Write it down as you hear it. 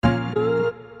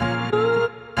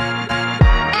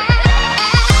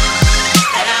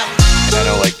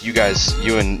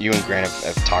you and Grant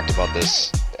have talked about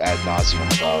this ad nauseum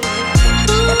about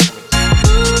what to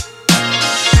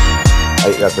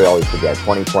expect. That's what I always forget.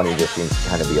 2020 just seems to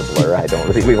kind of be a blur. I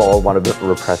don't think we all want to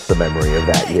repress the memory of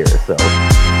that year. So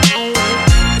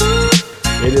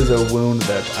it is a wound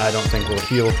that I don't think will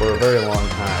heal for a very long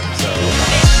time. So.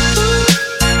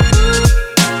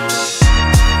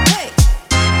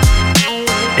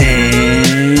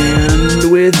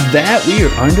 And with that, we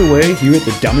are underway here at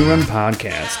the Dummy Run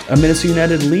Podcast, a Minnesota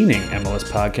United-leaning MLS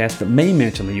podcast that may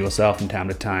mention the USL from time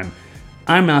to time.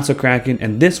 I'm Not So Kraken,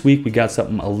 and this week we got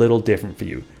something a little different for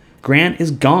you. Grant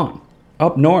is gone.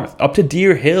 Up north. Up to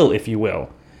Deer Hill, if you will.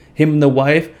 Him and the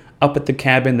wife, up at the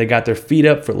cabin, they got their feet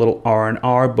up for a little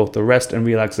R&R, both the rest and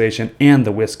relaxation and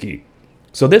the whiskey.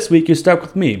 So this week you're stuck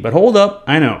with me, but hold up,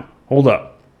 hold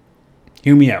up.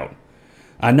 Hear me out.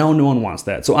 I know no one wants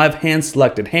that, so I've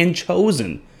hand-selected,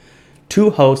 hand-chosen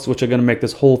 2 hosts which are going to make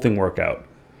this whole thing work out.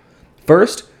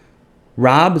 First,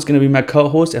 Rob is going to be my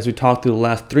co-host as we talk through the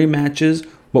last 3 matches,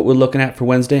 what we're looking at for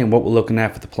Wednesday, and what we're looking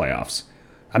at for the playoffs.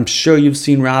 I'm sure you've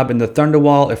seen Rob in the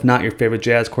Thunderwall, if not your favorite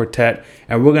jazz quartet,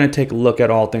 and we're going to take a look at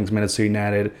all things Minnesota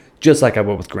United, just like I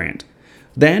would with Grant.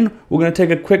 Then, we're going to take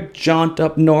a quick jaunt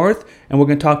up north, and we're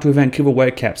going to talk to a Vancouver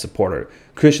Whitecaps supporter.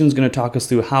 Christian's going to talk us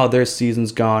through how their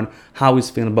season's gone, how he's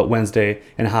feeling about Wednesday,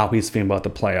 and how he's feeling about the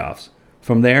playoffs.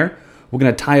 From there, we're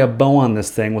going to tie a bow on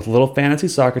this thing with a little fantasy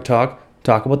soccer talk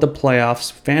about the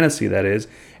playoffs, fantasy that is,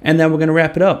 and then we're going to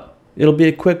wrap it up. It'll be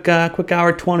a quick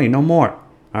hour 20, no more.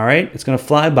 All right? It's going to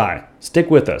fly by. Stick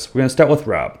with us. We're going to start with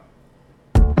Rob.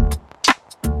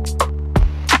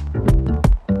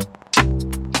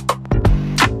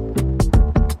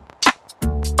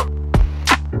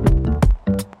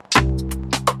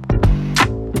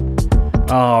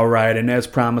 All right, and as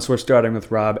promised, we're starting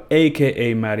with Rob,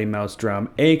 a.k.a. Mighty Mouse Drum,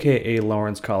 a.k.a.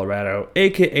 Lawrence, Colorado,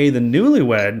 a.k.a. the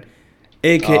newlywed,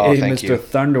 a.k.a. Mr.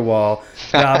 Thunderwall.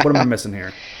 Rob, what am I missing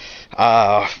here?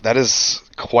 That is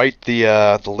quite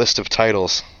the list of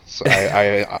titles. So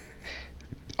I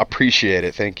appreciate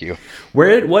it. Thank you.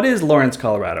 What is Lawrence,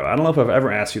 Colorado? I don't know if I've ever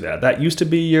asked you that. That used to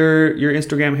be your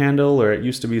Instagram handle, or it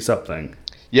used to be something.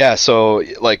 Yeah. So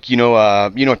like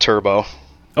Turbo.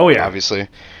 Oh yeah. Obviously.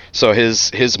 So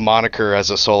his moniker as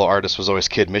a solo artist was always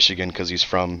Kid Michigan because he's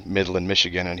from Midland,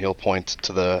 Michigan, and he'll point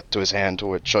to his hand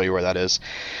to show you where that is.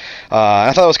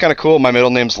 I thought it was kind of cool. My middle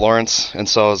name's Lawrence, and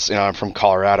so I'm from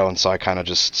Colorado, and so I kind of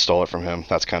just stole it from him.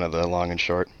 That's kind of the long and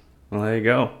short. Well, there you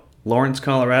go, Lawrence,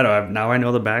 Colorado. Now I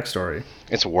know the backstory.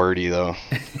 It's wordy though,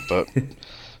 but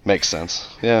makes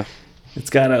sense. Yeah.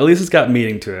 At least it's got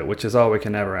meaning to it, which is all we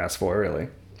can ever ask for, really.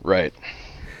 Right.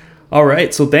 All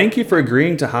right, so thank you for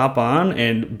agreeing to hop on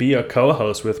and be a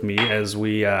co-host with me as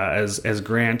we, as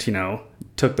Grant,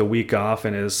 took the week off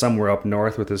and is somewhere up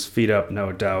north with his feet up,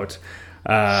 no doubt.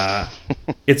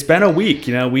 It's been a week,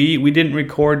 we didn't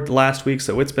record last week,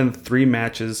 so it's been 3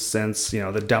 matches since,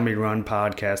 the Dummy Run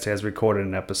podcast has recorded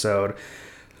an episode.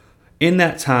 In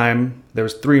that time, there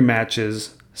was 3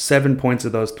 matches, 7 points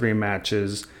of those 3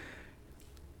 matches.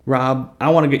 Rob,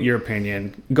 I want to get your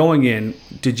opinion. Going in,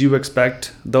 did you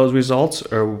expect those results,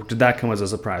 or did that come as a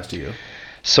surprise to you?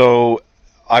 So,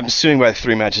 I'm assuming by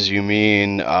 3 matches you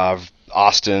mean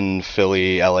Austin,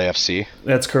 Philly, LAFC?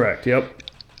 That's correct, yep.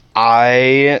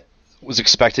 I was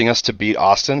expecting us to beat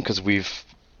Austin because we've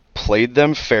played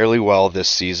them fairly well this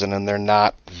season, and they're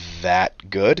not that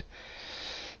good.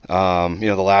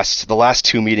 The last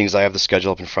 2 meetings, I have the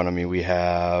schedule up in front of me. We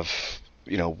have...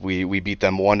 we beat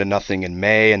them 1-0 in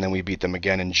May, and then we beat them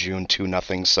again in June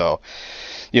 2-0. So,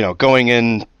 going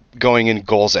in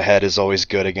goals ahead is always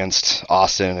good against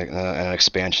Austin, an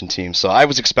expansion team. So I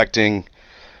was expecting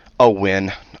a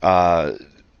win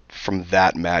from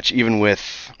that match, even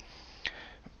with,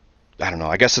 I don't know,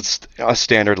 I guess it's a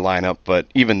standard lineup, but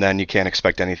even then you can't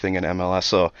expect anything in MLS.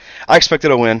 So I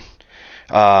expected a win.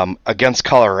 Against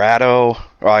Colorado,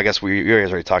 I guess we guys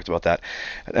already talked about that.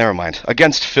 Never mind.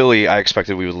 Against Philly, I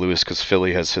expected we would lose because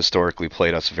Philly has historically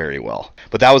played us very well.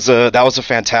 But that was a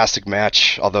fantastic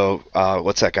match. Although,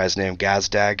 what's that guy's name?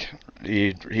 Gazdag.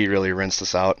 He really rinsed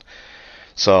us out.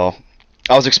 So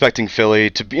I was expecting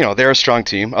Philly to be, they're a strong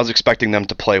team. I was expecting them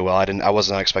to play well. I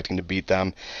wasn't expecting to beat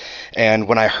them. And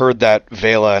when I heard that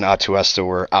Vela and Atuesta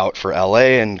were out for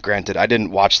LA, and granted, I didn't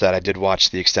watch that. I did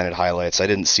watch the extended highlights. I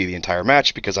didn't see the entire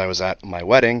match because I was at my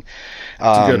wedding.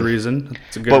 It's a good reason.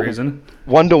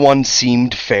 1-1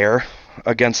 seemed fair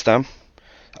against them.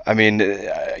 I mean,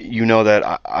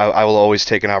 that I will always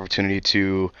take an opportunity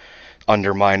to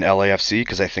undermine LAFC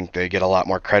because I think they get a lot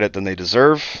more credit than they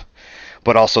deserve.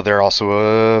 But also, they're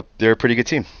a pretty good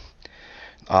team.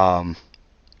 And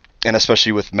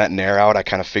especially with Metnair out, I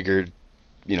kind of figured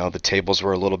the tables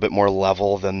were a little bit more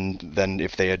level than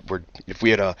if if we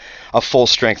had a full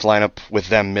strength lineup with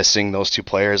them missing those two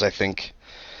players. I think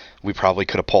we probably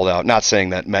could have pulled out. Not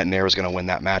saying that Metanair was going to win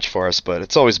that match for us, but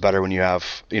it's always better when you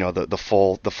have the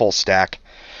full stack.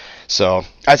 So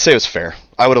I'd say it was fair.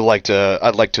 I'd like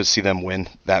to see them win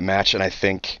that match, and I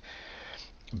think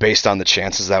based on the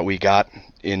chances that we got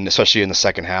especially in the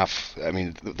second half, I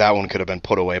mean that one could have been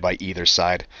put away by either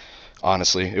side.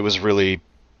 Honestly, it was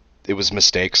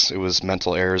mistakes. It was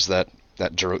mental errors that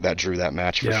drew that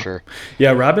match for sure.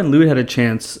 Yeah, Robin Lute had a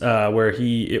chance where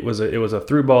it was a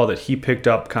through ball that he picked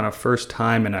up kind of first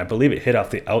time, and I believe it hit off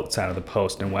the outside of the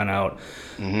post and went out.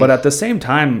 Mm-hmm. But at the same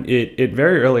time, it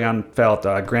very early on felt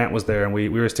Grant was there, and we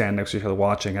were standing next to each other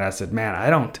watching, and I said, man, I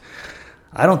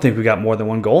don't think we got more than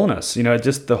one goal in us.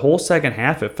 Just the whole second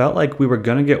half, it felt like we were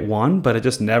going to get one, but it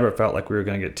just never felt like we were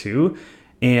going to get two.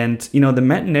 And, the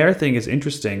Metanair thing is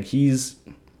interesting.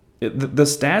 The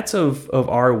stats of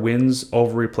our wins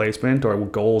over replacement or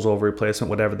goals over replacement,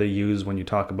 whatever they use when you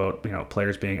talk about,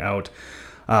 players being out,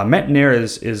 Metanair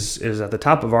is at the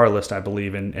top of our list, I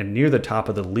believe, and near the top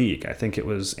of the league. I think it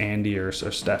was Andy or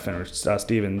Stefan or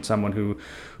Steven, someone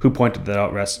who pointed that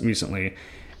out recently.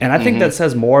 And I think that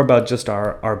says more about just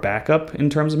our backup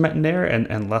in terms of Metanair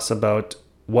and less about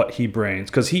what he brings,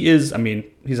 because he's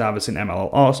obviously an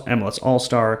MLS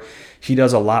All-Star. He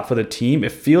does a lot for the team.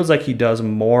 It feels like he does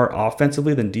more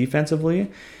offensively than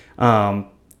defensively. But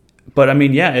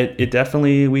it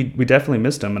definitely we definitely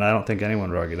missed him, and I don't think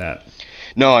anyone would argue that.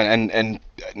 No, and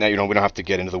now we don't have to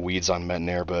get into the weeds on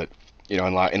Metanair, but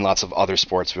in lots of other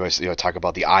sports, we always talk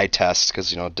about the eye test,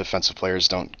 because defensive players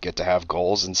don't get to have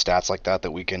goals and stats like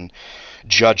that we can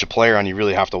judge a player on. You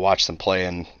really have to watch them play,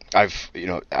 and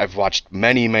I've watched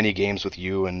many games with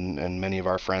you and many of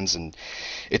our friends, and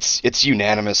it's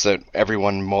unanimous that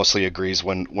everyone mostly agrees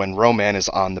when Roman is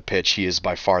on the pitch, he is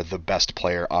by far the best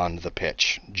player on the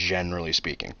pitch, generally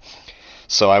speaking.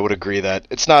 So I would agree that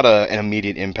it's not an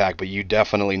immediate impact, but you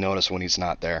definitely notice when he's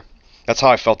not there. That's how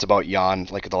I felt about Jan,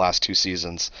 like the last 2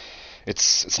 seasons.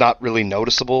 It's not really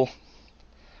noticeable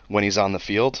when he's on the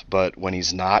field, but when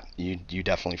he's not, you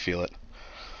definitely feel it.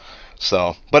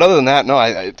 So, but other than that, no,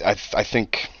 I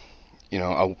think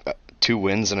 2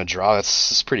 wins and a draw,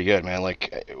 that's pretty good, man.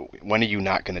 Like, when are you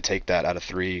not going to take that out of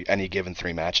any given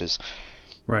 3 matches?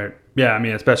 Right. Yeah,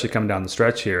 especially coming down the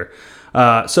stretch here.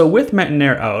 So with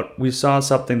Metanair out, we saw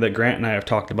something that Grant and I have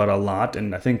talked about a lot,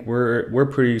 and I think we're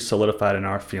pretty solidified in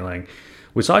our feeling.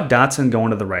 We saw Dotson going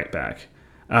to the right back.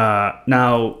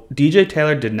 Now, DJ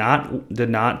Taylor did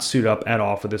not suit up at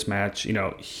all for this match.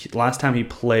 Last time he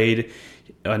played,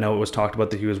 I know it was talked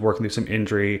about that he was working through some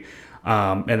injury.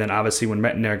 And then obviously when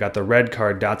Metanair got the red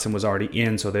card, Dotson was already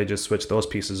in, so they just switched those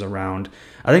pieces around.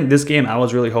 I think this game I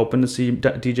was really hoping to see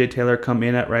DJ Taylor come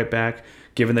in at right back,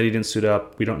 given that he didn't suit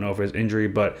up. We don't know for his injury,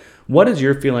 but what is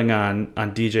your feeling on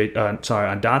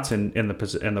Dotson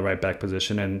in the right back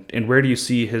position, and where do you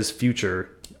see his future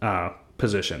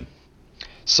position?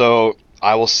 So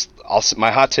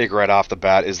my hot take right off the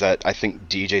bat is that I think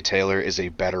DJ Taylor is a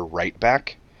better right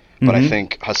back, but I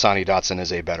think Hassani Dotson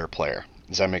is a better player.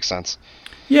 Does that make sense?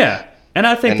 Yeah, and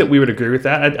I think that we would agree with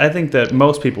that. I think that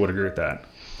most people would agree with that.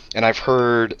 And I've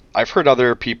heard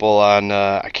other people on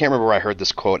I can't remember where I heard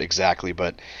this quote exactly,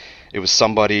 but it was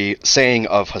somebody saying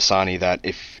of Hassani that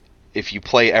if you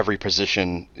play every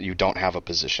position, you don't have a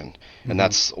position, and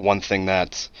that's one thing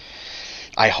that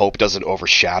I hope doesn't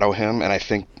overshadow him. And I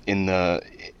think in the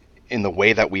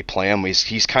way that we play him,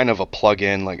 he's kind of a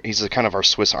plug-in, like he's kind of our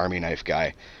Swiss Army knife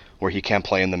guy, where he can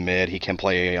play in the mid, he can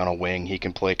play on a wing, he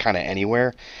can play kind of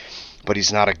anywhere, but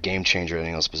he's not a game changer in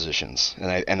any of those positions.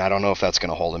 And I don't know if that's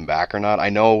going to hold him back or not. I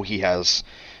know he has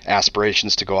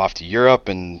aspirations to go off to Europe,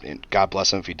 and God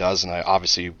bless him if he does, and I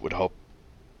obviously would hope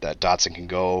that Dotson can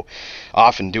go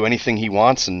off and do anything he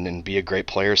wants and be a great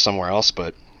player somewhere else,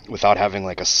 but without having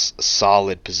like a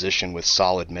solid position with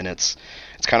solid minutes,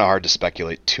 it's kind of hard to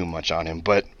speculate too much on him.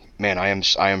 But man, I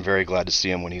am very glad to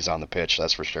see him when he's on the pitch,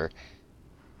 that's for sure.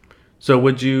 So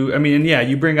would you,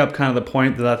 you bring up kind of the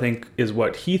point that I think is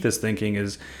what Heath is thinking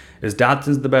is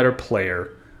Dotson's the better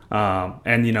player.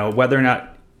 And, whether or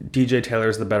not DJ Taylor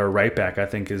is the better right back, I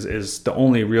think is the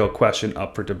only real question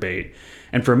up for debate.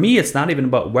 And for me, it's not even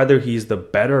about whether he's the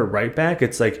better right back.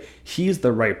 It's like he's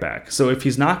the right back. So if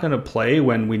he's not going to play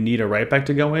when we need a right back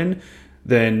to go in,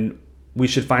 then we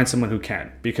should find someone who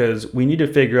can, because we need to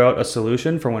figure out a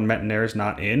solution for when Metanair is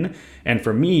not in. And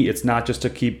for me, it's not just to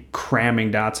keep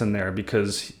cramming Dotson there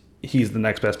because he's the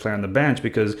next best player on the bench,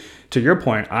 because to your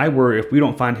point, I worry if we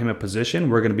don't find him a position,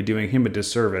 we're going to be doing him a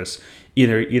disservice,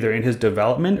 either in his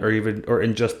development or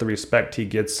in just the respect he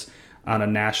gets on a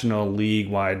national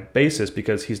league-wide basis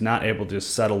because he's not able to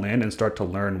just settle in and start to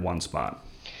learn one spot.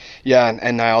 Yeah,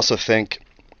 and I also think,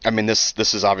 I mean, this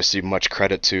is obviously much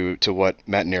credit to what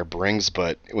Metnair brings,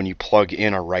 but when you plug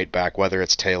in a right back, whether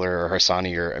it's Taylor or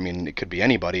Hassani, or I mean, it could be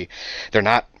anybody, they're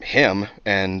not him,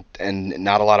 and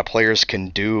not a lot of players can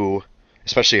do,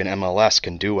 especially in MLS,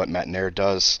 can do what Metnair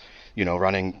does.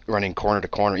 Running corner to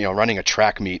corner, running a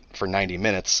track meet for 90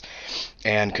 minutes,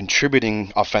 and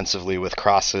contributing offensively with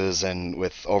crosses and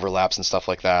with overlaps and stuff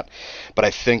like that. But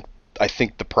I think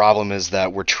the problem is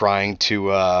that we're trying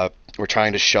to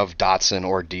shove Dotson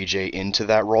or DJ into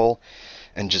that role,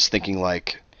 and just thinking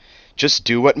like, just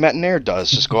do what Metnair does,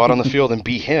 just go out on the field and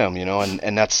be him,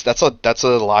 and that's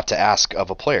a lot to ask of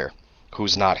a player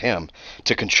who's not him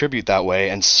to contribute that way.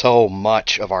 And so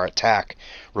much of our attack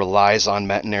relies on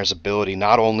Metnair's ability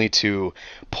not only to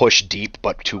push deep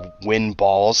but to win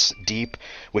balls deep,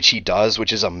 which he does,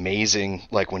 which is amazing.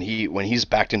 Like when he's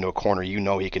backed into a corner,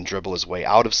 he can dribble his way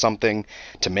out of something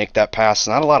to make that pass.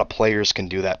 Not a lot of players can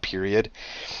do that, period.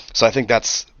 So I think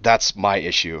that's my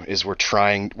issue, is we're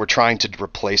trying to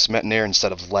replace Metnair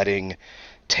instead of letting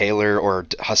Taylor or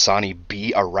Hassani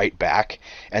be a right back,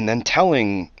 and then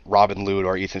telling Robin Lod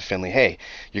or Ethan Finley, hey,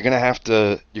 you're gonna have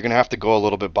to go a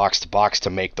little bit box to box to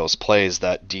make those plays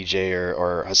that DJ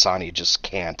or Hassani just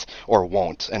can't or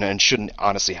won't, and shouldn't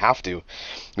honestly have to.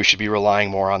 We should be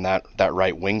relying more on that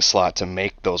right wing slot to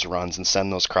make those runs and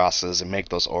send those crosses and make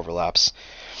those overlaps.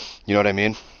 You know what I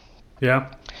mean?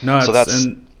 Yeah. No. So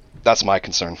that's my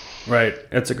concern. Right.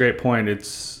 That's a great point.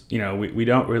 It's we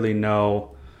don't really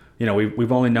know.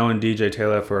 We've only known DJ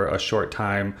Taylor for a short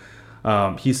time.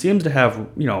 He seems to have,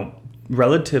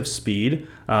 relative speed.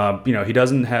 He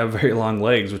doesn't have very long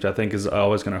legs, which I think is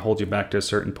always going to hold you back to a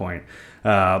certain point.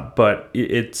 But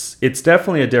it's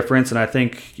definitely a difference, and I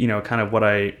think kind of what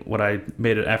I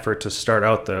made an effort to start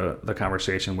out the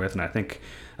conversation with, and I think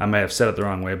I may have said it the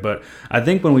wrong way, but I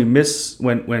think when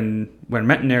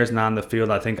Metnair is not on the field,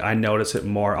 I think I notice it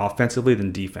more offensively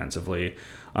than defensively.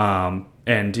 And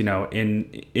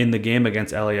in the game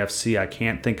against LAFC, I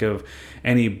can't think of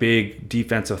any big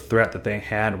defensive threat that they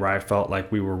had where I felt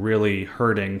like we were really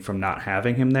hurting from not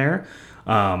having him there.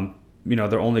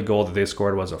 Their only goal that they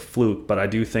scored was a fluke, but I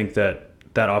do think that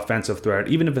offensive threat,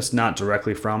 even if it's not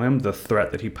directly from him, the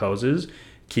threat that he poses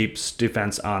keeps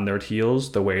defense on their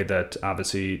heels the way that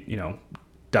obviously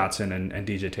Dotson and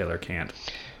DJ Taylor can't.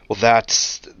 Well,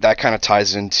 that kind of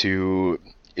ties into,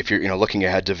 if you're looking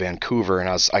ahead to Vancouver, and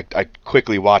I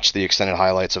quickly watched the extended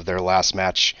highlights of their last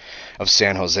match of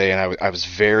San Jose, and I was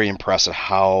very impressed at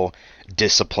how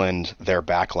disciplined their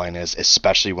backline is,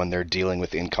 especially when they're dealing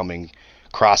with incoming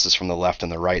crosses from the left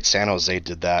and the right. San Jose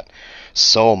did that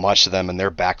so much to them, and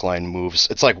their backline moves.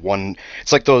 It's like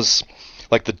those,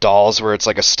 like the dolls where it's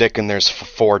like a stick and there's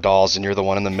four dolls and you're the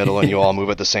one in the middle and you all move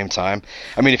at the same time.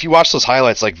 I mean, if you watch those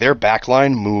highlights, like their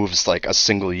backline moves like a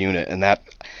single unit, and that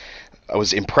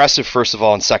was impressive, first of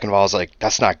all, and second of all, I was like,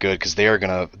 that's not good, because they are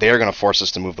gonna force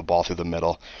us to move the ball through the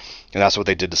middle, and that's what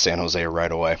they did to San Jose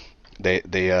right away. They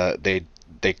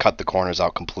cut the corners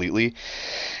out completely,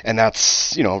 and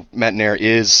that's, Metnair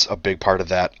is a big part of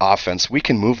that offense. We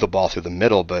can move the ball through the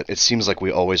middle, but it seems like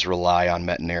we always rely on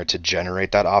Metnair to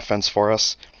generate that offense for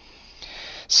us.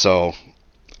 So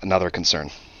another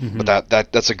concern. Mm-hmm. But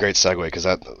that's a great segue, because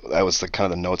that was the kind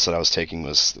of the notes that I was taking. I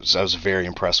was very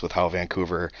impressed with how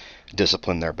Vancouver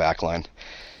disciplined their backline.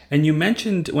 And you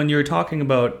mentioned when you were talking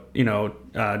about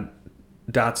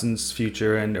Dotson's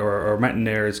future or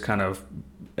Metnair's kind of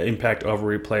impact over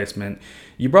replacement,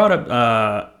 you brought up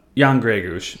Jan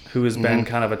Greguš, who has been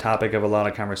kind of a topic of a lot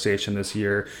of conversation this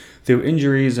year. Through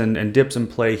injuries and dips in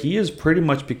play, he has pretty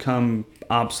much become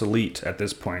obsolete at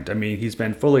this point. I mean, he's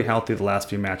been fully healthy the last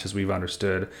few matches we've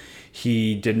understood.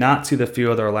 He did not see the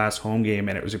field our last home game,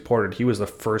 and it was reported he was the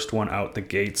first one out the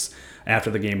gates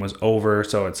after the game was over.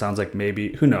 So it sounds like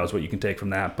maybe, who knows what you can take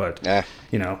from that, but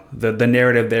the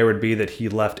narrative there would be that he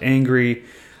left angry.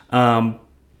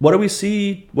 What do we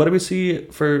see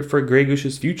for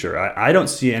Greguš's future? I don't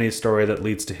see any story that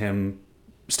leads to him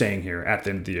staying here at the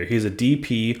end of the year. He's a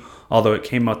DP, although it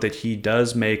came out that he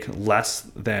does make less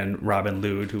than Robin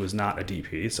Lod, who is not a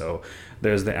DP. So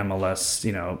there's the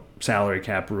MLS, salary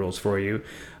cap rules for you.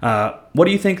 What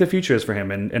do you think the future is for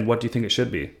him, and what do you think it should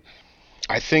be?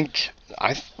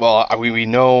 We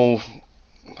know,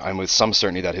 I'm with some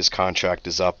certainty that his contract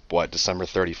is up, December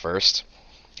 31st.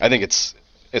 I think it's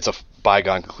a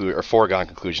foregone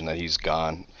conclusion that he's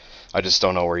gone. I just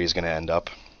don't know where he's going to end up.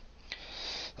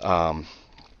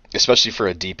 Especially for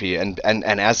a DP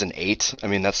and as an 8, I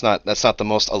mean, that's not the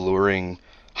most alluring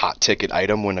hot ticket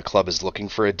item when a club is looking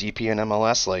for a DP in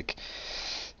MLS. Like,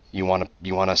 you want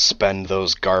to spend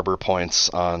those Garber points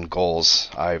on goals.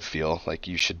 I feel like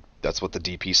you should. That's what the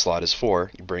DP slot is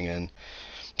for. You bring in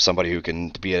somebody who can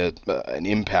be an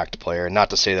impact player.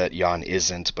 Not to say that Jan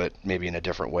isn't, but maybe in a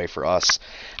different way for us.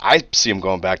 I see him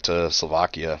going back to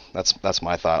Slovakia. That's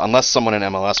my thought. Unless someone in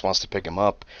MLS wants to pick him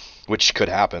up, which could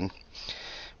happen.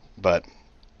 But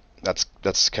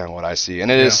that's kind of what I see. And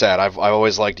it is sad. I've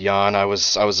always liked Jan. I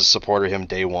was a supporter of him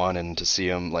day one, and to see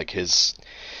him like his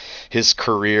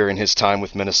career and his time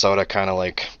with Minnesota kind of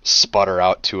like sputter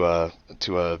out to a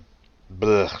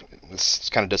bleh. It's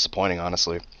kind of disappointing,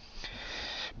 honestly.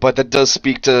 But that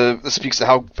speaks to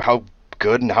how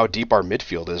good and how deep our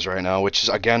midfield is right now, which is,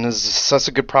 again, is such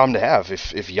a good problem to have.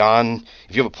 If you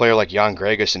have a player like Jan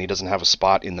Gregus and he doesn't have a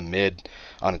spot in the mid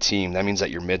on a team, that means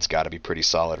that your mid's got to be pretty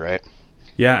solid, right?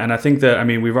 Yeah, and I think that,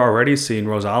 we've already seen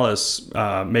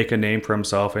Rosales make a name for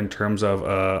himself in terms of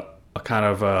a kind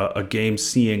of a game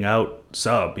seeing out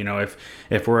sub.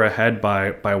 If we're ahead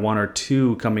by 1 or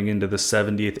 2 coming into the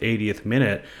 70th, 80th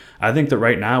minute, I think that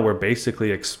right now we're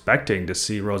basically expecting to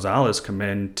see Rosales come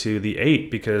in to the 8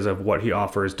 because of what he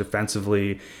offers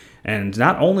defensively, and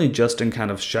not only just in kind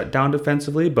of shutdown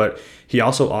defensively, but he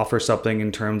also offers something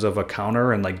in terms of a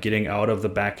counter and like getting out of the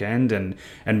back end and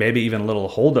maybe even a little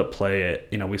hold up play.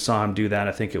 We saw him do that.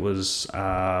 I think it was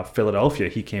Philadelphia.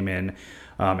 He came in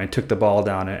and took the ball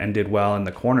down and did well in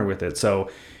the corner with it.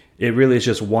 So it really is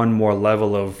just one more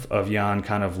level of Jan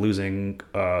kind of losing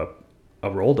a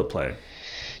role to play.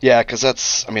 Yeah, because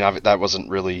that wasn't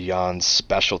really Jan's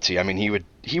specialty.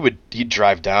 He'd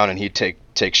drive down and he'd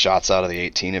take shots out of the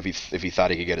 18 if he thought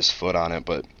he could get his foot on it.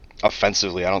 But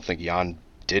offensively, I don't think Jan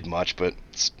did much, but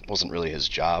it wasn't really his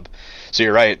job. So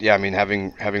you're right. Yeah,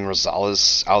 having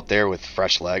Rosales out there with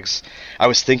fresh legs, I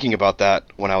was thinking about that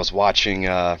when I was watching.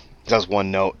 That was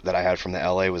one note that I had from the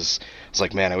LA was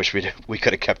like, man, I wish we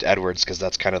could have kept Edwards, because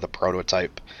that's kind of the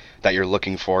prototype that you're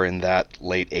looking for in that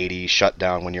late 80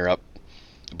 shutdown when you're up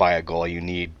by a goal. You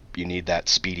need that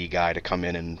speedy guy to come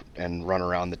in and run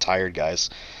around the tired guys.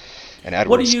 And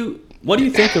Edwards. What do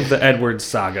you think of the Edwards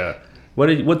saga?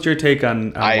 What's your take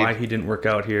on why he didn't work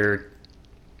out here?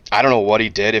 I don't know what he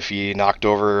did, if he knocked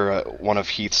over one of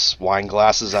Heath's wine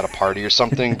glasses at a party or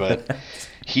something, but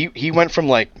he went from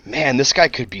like, man, this guy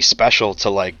could be special, to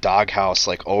like doghouse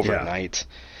like overnight.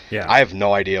 Yeah. I have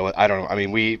no idea I don't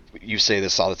know. You say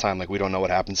this all the time, like we don't know what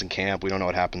happens in camp. We don't know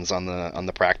what happens on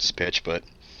the practice pitch, but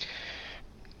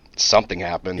something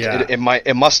happened. Yeah.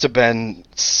 It must have been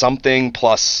something,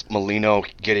 plus Molino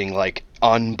getting like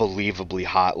unbelievably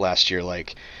hot last year.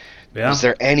 Like, yeah. Was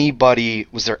there anybody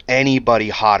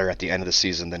hotter at the end of the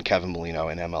season than Kevin Molino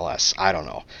in MLS? I don't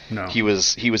know. No. He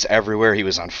was everywhere. He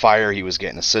was on fire. He was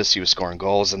getting assists. He was scoring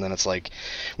goals. And then it's like,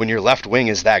 when your left wing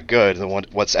is that good, then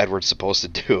what's Edwards supposed to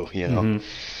do? Mm-hmm.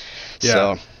 Yeah.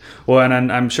 So. Well,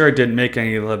 and I'm sure it didn't make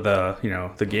any of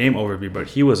the game overview, but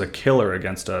he was a killer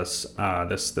against us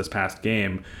this past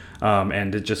game,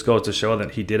 and it just goes to show that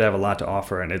he did have a lot to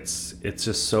offer, and it's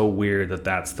just so weird that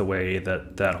that's the way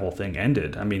that whole thing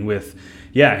ended. With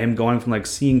him going from like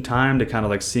seeing time to kind of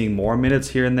like seeing more minutes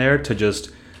here and there to just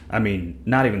not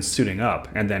even suiting up,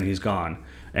 and then he's gone,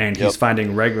 and he's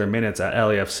finding regular minutes at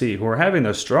LAFC, who are having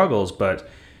their struggles, but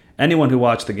anyone who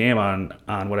watched the game on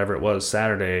whatever it was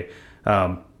Saturday.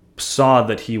 Saw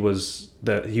that he was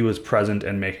present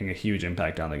and making a huge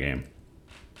impact on the game.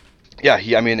 Yeah,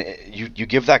 you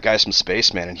give that guy some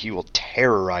space, man, and he will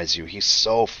terrorize you. He's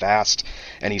so fast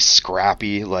and he's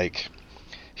scrappy. Like,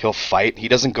 he'll fight. He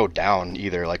doesn't go down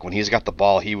either. Like, when he's got the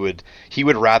ball, he would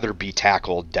rather be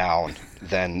tackled down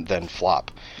than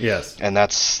flop. Yes, and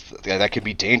that could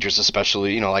be dangerous,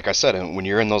 especially like I said, when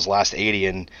you're in those last 80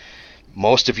 and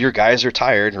most of your guys are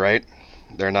tired, right?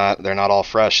 They're not all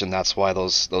fresh, and that's why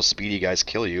those speedy guys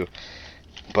kill you.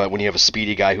 But when you have a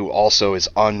speedy guy who also is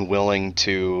unwilling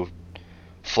to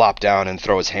flop down and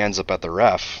throw his hands up at the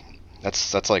ref,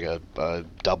 that's like a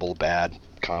double bad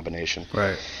combination.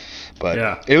 Right. But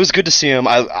yeah. It was good to see him.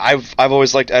 I've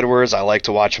always liked Edwards. I like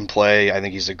to watch him play. I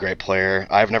think he's a great player.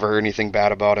 I've never heard anything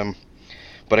bad about him.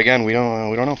 But again, we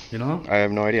don't know. I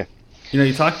have no idea.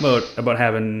 You talk about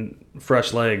having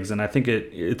fresh legs, and I think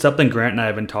it's something Grant and I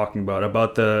have been talking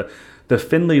about the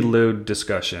Finley-Lude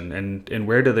discussion and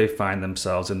where do they find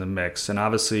themselves in the mix. And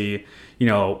obviously,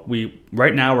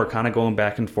 right now we're kind of going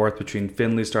back and forth between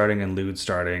Finley starting and Lude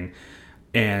starting,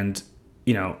 and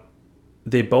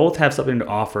they both have something to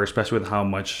offer, especially with how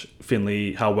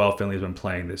well Finley's been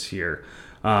playing this year.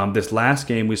 This last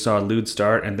game we saw Lude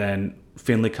start and then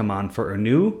Finley come on for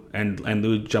Anu and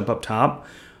Lude jump up top.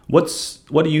 What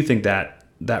do you think that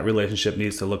relationship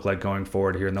needs to look like going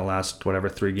forward here in the last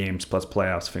 3 games plus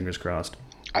playoffs? Fingers crossed.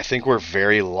 I think we're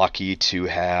very lucky to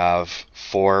have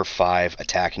 4 or 5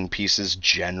 attacking pieces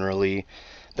generally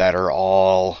that are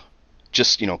all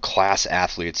just, class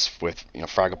athletes with,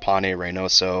 Fragapane,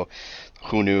 Reynoso,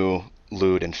 Hunu,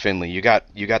 Lude, and Finley. You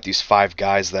got these 5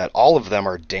 guys that all of them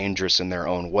are dangerous in their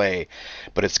own way,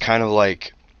 but it's kind of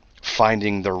like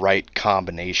finding the right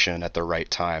combination at the right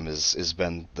time that's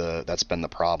been the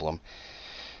problem.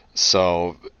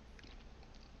 So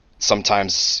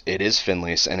sometimes it is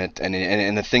Finley's, and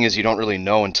the thing is, you don't really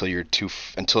know until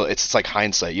it's like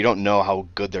hindsight. You don't know how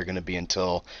good they're going to be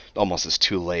until almost it's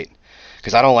too late.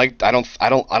 Because I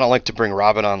don't like to bring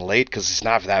Robin on late because he's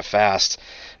not that fast,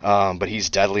 but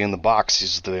he's deadly in the box.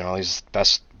 He's the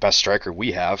best striker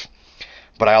we have.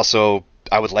 But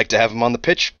I would like to have him on the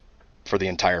pitch for the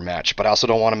entire match. But I also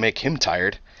don't want to make him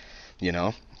tired, you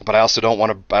know. But I also don't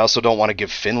want to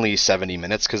give Finley 70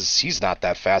 minutes because he's not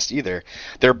that fast either.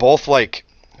 They're both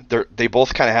they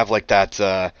both kind of have like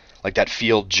that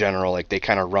field general, like they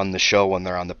kind of run the show when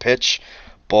they're on the pitch.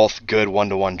 Both good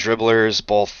one-to-one dribblers,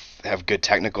 both have good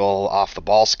technical off the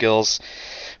ball skills,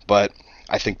 but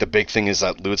I think the big thing is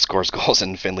that Lude scores goals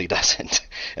and Finley doesn't,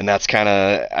 and that's kind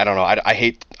of, I don't know.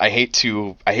 I hate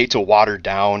to water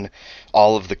down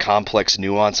all of the complex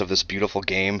nuance of this beautiful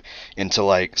game into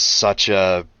like such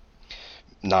a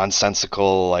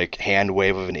nonsensical like hand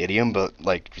wave of an idiom, but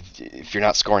like if you're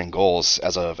not scoring goals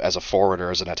as a forward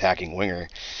or as an attacking winger,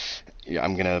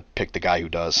 I'm gonna pick the guy who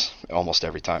does almost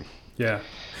every time. Yeah.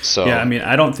 So yeah, I mean,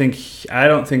 I don't think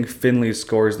Finley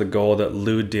scores the goal that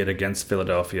Lude did against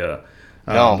Philadelphia.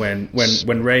 No.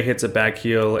 When Ray hits it back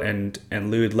heel and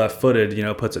Lude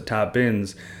left-footed, puts it top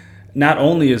bins. Not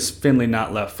only is Finley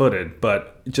not left-footed,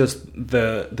 but just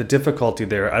the difficulty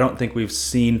there. I don't think we've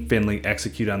seen Finley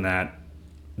execute on that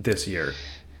this year.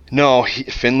 No,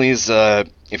 Finley's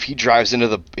if he drives into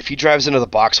the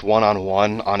box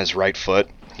one-on-one on his right foot,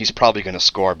 he's probably going to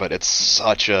score, but it's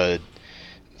such a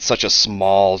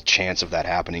small chance of that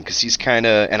happening because he's kind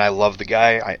of, and I love the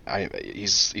guy.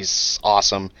 He's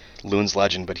awesome, Loon's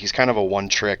legend, but he's kind of a one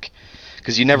trick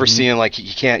because you never see him like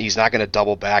he's not going to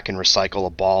double back and recycle a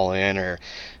ball in or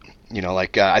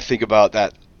I think about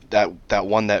that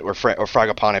one that where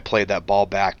Fragapane played that ball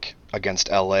back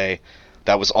against LA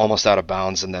that was almost out of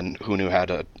bounds and then Hunu had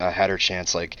a header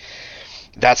chance. Like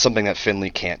that's something that Finley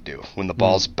can't do when the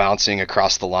ball's bouncing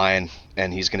across the line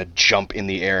and he's going to jump in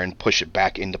the air and push it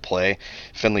back into play.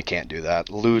 Finley can't do that.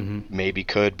 Lude maybe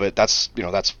could, but that's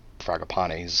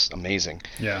Fragapane. He's amazing.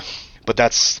 Yeah. But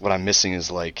that's what I'm missing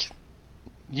is like,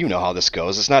 how this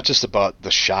goes. It's not just about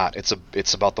the shot.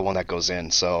 It's about the one that goes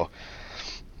in. So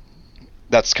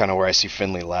that's kind of where I see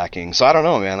Finley lacking. So I don't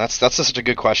know, man. That's such a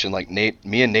good question. Like me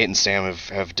and Nate and Sam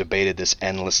have debated this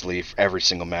endlessly for every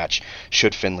single match.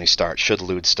 Should Finley start? Should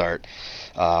Lude start?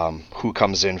 Who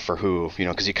comes in for who?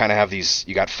 Because you kind of have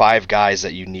you got 5 guys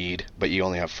that you need, but you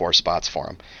only have 4 spots for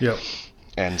them. Yep.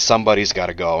 And somebody's got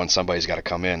to go and somebody's got to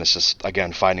come in. It's just,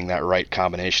 again, finding that right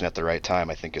combination at the right time,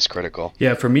 I think, is critical.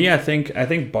 Yeah, for me, I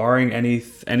think barring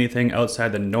anything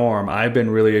outside the norm, I've been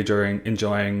really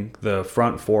enjoying the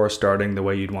front 4 starting the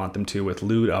way you'd want them to with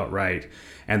Lude outright.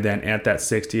 And then at that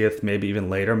 60th, maybe even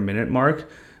later minute mark,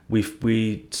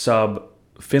 we sub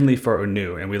Finley for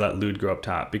Unu and we let Lude go up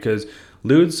top because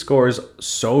Lude scores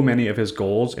so many of his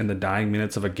goals in the dying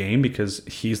minutes of a game because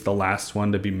he's the last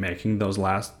one to be making those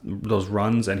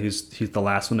runs and he's the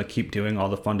last one to keep doing all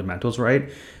the fundamentals right,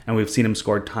 and we've seen him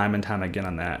score time and time again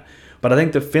on that. But I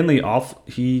think that Finley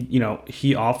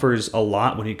he offers a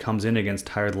lot when he comes in against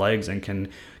tired legs and can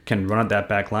run at that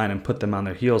back line and put them on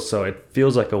their heels, so it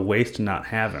feels like a waste to not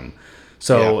have him.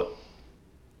 So yeah.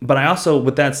 But I also,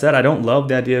 with that said, I don't love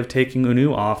the idea of taking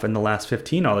Unu off in the last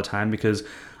 15 all the time because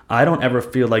I don't ever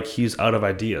feel like he's out of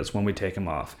ideas when we take him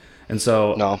off. And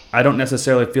so no. I don't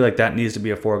necessarily feel like that needs to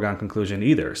be a foregone conclusion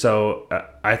either. So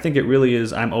I think it really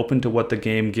is, I'm open to what the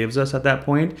game gives us at that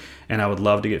point, and I would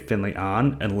love to get Finley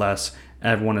on unless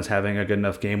everyone is having a good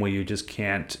enough game where you just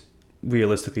can't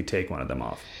realistically take one of them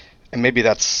off. And maybe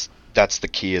that's the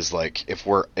key is like if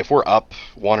we're up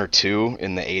 1 or 2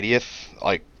 in the 80th,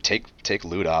 like take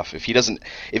Lude off. If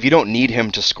you don't need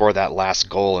him to score that last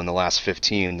goal in the last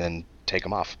 15, then take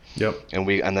him off. Yep.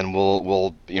 And then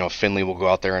we'll Finley will go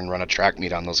out there and run a track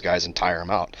meet on those guys and tire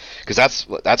them out. Because that's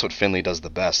what Finley does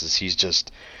the best. Is he's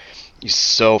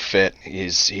so fit.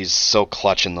 He's so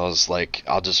clutch in those, like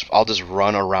I'll just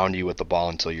run around you with the ball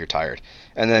until you're tired,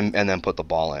 and then put the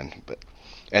ball in. But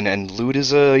and Lude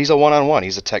he's a one-on-one.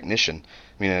 He's a technician.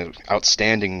 I mean, an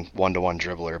outstanding one-to-one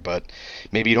dribbler. But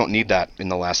maybe you don't need that in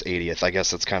the last 80th. I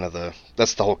guess that's kind of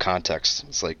that's the whole context.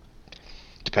 It's like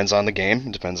depends on the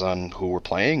game, depends on who we're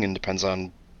playing, and depends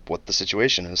on what the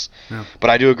situation is. Yeah.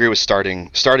 But I do agree with starting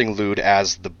Lod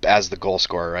as the goal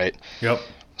scorer, right? Yep.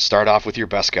 Start off with your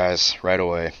best guys right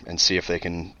away and see if they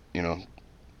can,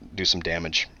 do some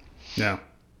damage. Yeah.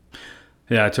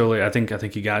 Yeah, totally. I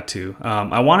think you got to.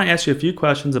 I want to ask you a few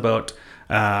questions about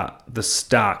the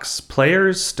stocks,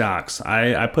 players' stocks.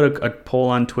 I put a poll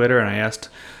on Twitter and I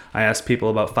asked people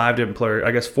about 5 different players.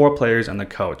 I guess 4 players and the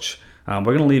coach.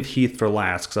 We're gonna leave Heath for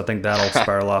last because I think that'll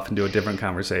spiral off into a different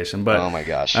conversation. But oh my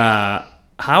gosh,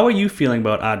 how are you feeling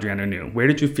about Adrien Hunou? Where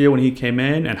did you feel when he came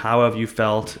in, and how have you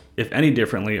felt, if any,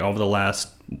 differently over the last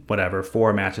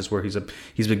 4 matches where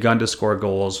he's begun to score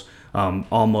goals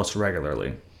almost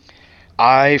regularly?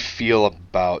 I feel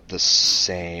about the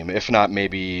same, if not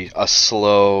maybe a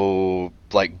slow,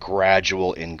 like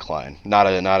gradual incline, not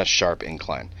a sharp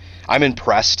incline. I'm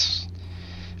impressed,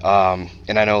 and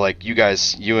I know like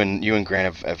you and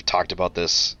Grant have talked about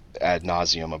this ad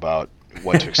nauseum about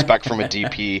what to expect from a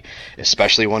DP,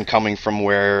 especially one coming from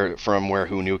where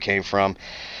Hunou came from.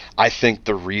 I think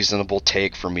the reasonable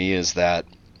take for me is that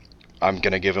I'm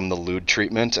going to give him the Lod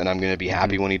treatment, and I'm going to be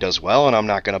happy when he does well, and I'm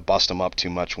not going to bust him up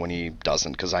too much when he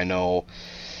doesn't, because I know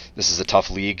this is a tough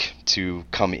league to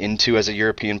come into as a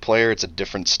European player. It's a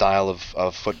different style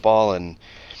of football, and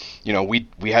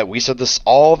we said this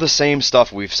all the same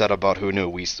stuff we've said about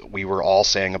Hunou. We were all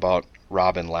saying about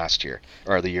Robin last year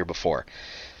or the year before.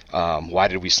 Why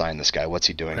did we sign this guy? What's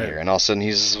he doing here? And all of a sudden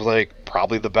he's like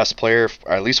probably the best player,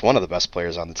 or at least one of the best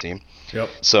players on the team. Yep.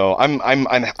 So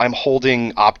I'm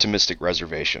holding optimistic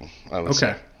reservation, I would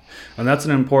say. And that's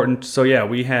an important. So yeah,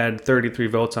 we had 33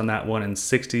 votes on that one, and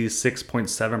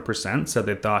 66.7% said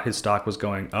they thought his stock was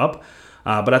going up.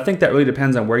 But I think that really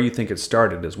depends on where you think it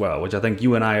started as well, which I think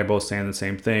you and I are both saying the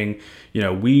same thing.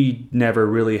 We never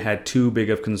really had too big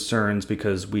of concerns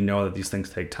because we know that these things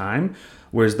take time.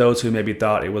 Whereas those who maybe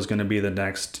thought it was going to be the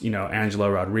next, Angelo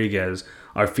Rodriguez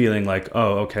are feeling like,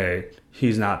 oh, okay,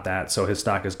 he's not that, so his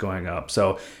stock is going up.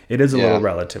 So it is a little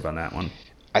relative on that one.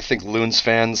 I think Loons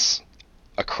fans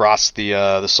across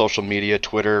the social media,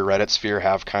 Twitter, Reddit sphere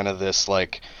have kind of this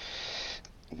like,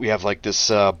 we have like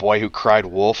this boy who cried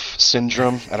wolf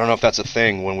syndrome. I don't know if that's a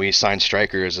thing when we sign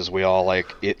strikers, is we all like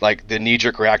the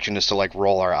knee-jerk reaction is to like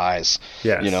roll our eyes.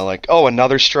 Yes. Like, oh,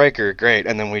 another striker, great,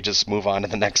 and then we just move on to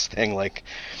the next thing, like,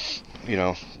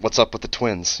 what's up with the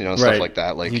Twins, stuff like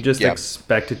that. Like, you just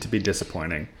expect it to be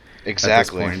disappointing.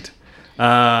 Exactly. At this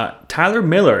point. Tyler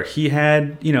Miller, he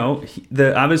had,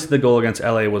 obviously the goal against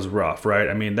LA was rough, right?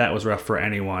 I mean, that was rough for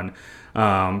anyone.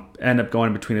 End up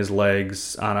going between his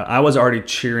legs. I was already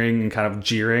cheering and kind of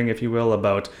jeering, if you will,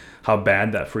 about how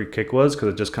bad that free kick was, because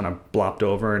it just kind of blopped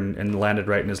over and landed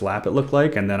right in his lap, it looked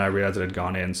like, and then I realized it had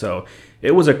gone in. So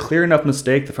it was a clear enough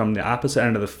mistake that from the opposite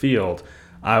end of the field,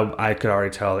 I could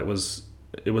already tell it was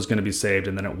going to be saved,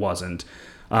 and then it wasn't.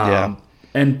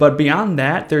 But beyond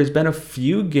that, there's been a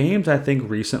few games, I think,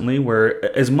 recently where,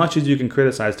 as much as you can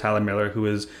criticize Tyler Miller, who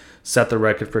has set the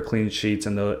record for clean sheets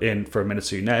for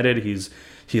Minnesota United, he's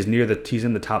in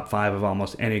the top 5 of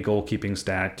almost any goalkeeping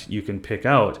stat you can pick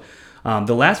out.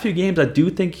 The last few games, I do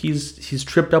think he's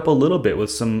tripped up a little bit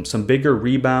with some bigger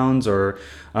rebounds, or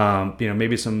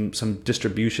maybe some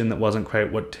distribution that wasn't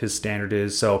quite what his standard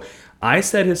is. So I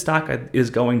said his stock is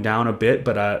going down a bit,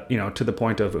 but to the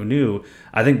point of Hunou,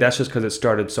 I think that's just because it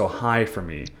started so high for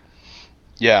me.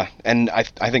 Yeah, and I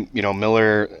think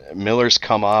Miller's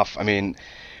come off. I mean,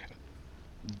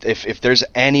 if there's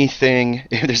any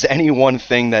one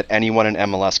thing that anyone in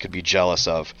MLS could be jealous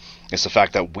of, it's the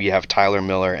fact that we have Tyler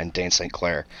Miller and Dane St.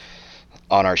 Clair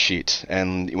on our sheet.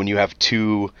 And when you have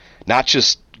 2 not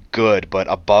just good but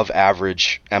above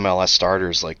average MLS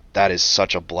starters, like, that is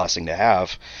such a blessing to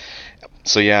have.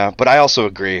 So yeah, but I also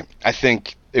agree. I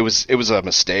think it was a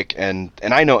mistake, and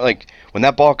I know, like, when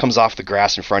that ball comes off the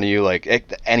grass in front of you, like,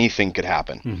 anything could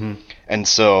happen. Mm-hmm. And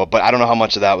so, but I don't know how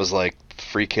much of that was like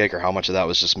free kick or how much of that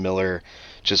was just Miller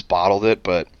just bottled it.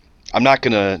 But I'm not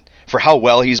gonna, for how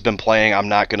well he's been playing, I'm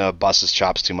not gonna bust his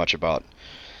chops too much about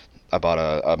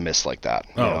a miss like that.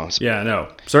 Yeah, no,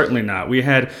 certainly not. We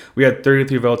had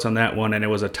 33 votes on that one, and it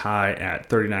was a tie at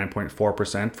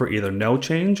 39.4% for either no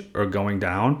change or going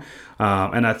down.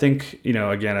 And I think,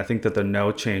 again, I think that the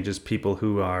no change is people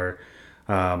who are,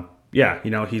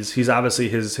 he's obviously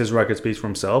his record speaks for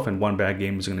himself, and one bad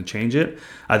game is going to change it.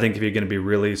 I think if you're going to be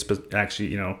really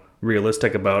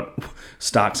realistic about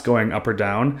stocks going up or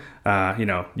down,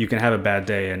 you can have a bad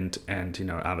day and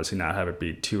obviously not have it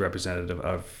be too representative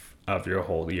of your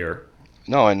whole year.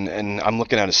 No, and I'm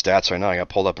looking at his stats right now. I got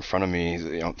pulled up in front of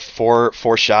me.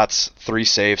 4 shots, 3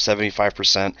 saves,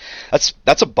 75%.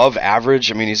 That's above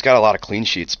average. I mean, he's got a lot of clean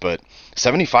sheets, but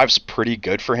 75 is pretty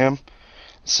good for him.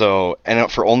 So,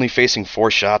 and for only facing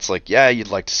 4 shots, like, yeah, you'd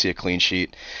like to see a clean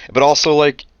sheet. But also,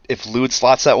 like, if Lod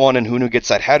slots that one and Hunu gets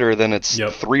that header, then it's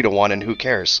Yep. 3-1, and who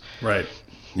cares? Right.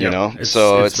 You Yep. know? It's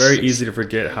So it's very easy to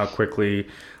forget how quickly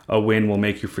a win will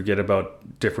make you forget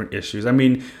about different issues. I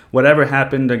mean, whatever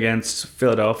happened against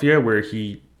Philadelphia, where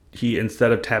he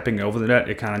instead of tapping over the net,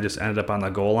 it kind of just ended up on the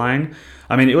goal line.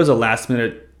 I mean, it was a last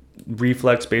minute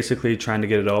reflex, basically trying to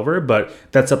get it over, but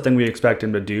that's something we expect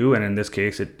him to do. And in this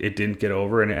case, it didn't get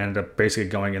over, and it ended up basically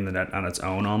going in the net on its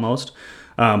own almost.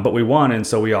 But we won, and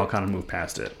so we all kind of moved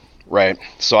past it. Right.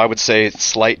 So I would say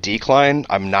slight decline.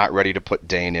 I'm not ready to put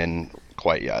Dane in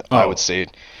quite yet. I would say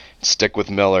stick with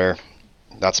Miller.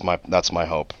 That's my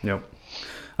hope. Yep.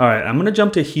 All right, I'm going to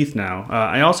jump to Heath now.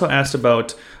 I also asked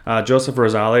about Joseph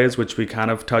Rosales, which we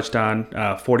kind of touched on.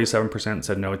 47%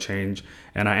 said no change.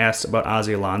 And I asked about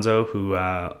Ozzie Alonso, who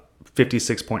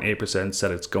 56.8%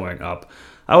 said it's going up.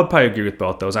 I would probably agree with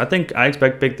both those. I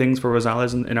expect big things for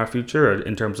Rosales in our future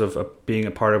in terms of being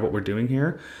a part of what we're doing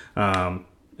here.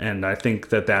 And I think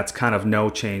that's kind of no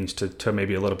change to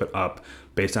maybe a little bit up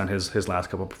based on his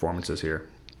last couple of performances here.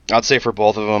 I'd say for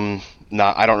both of them,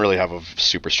 I don't really have a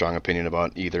super strong opinion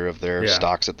about either of their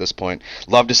stocks at this point.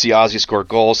 Love to see Ozzie score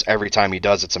goals. Every time he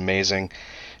does, it's amazing.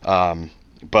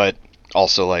 But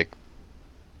also, like,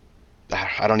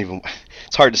 I don't even.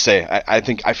 It's hard to say.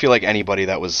 I feel like anybody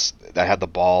that had the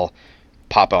ball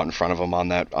pop out in front of him on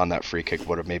that free kick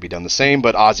would have maybe done the same.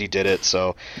 But Ozzie did it,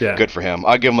 so good for him.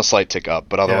 I'll give him a slight tick up,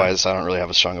 but otherwise, I don't really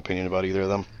have a strong opinion about either of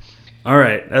them. All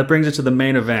right, that brings us to the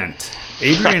main event.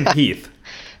 Adrian Heath.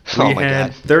 We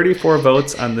had God. 34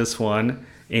 votes on this one,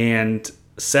 and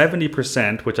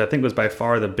 70%, which I think was by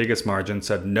far the biggest margin,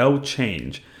 said no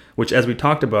change, which, as we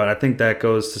talked about, I think that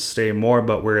goes to stay more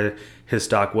about where his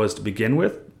stock was to begin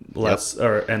with,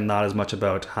 and not as much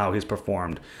about how he's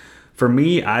performed. For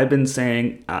me, I've been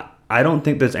saying I don't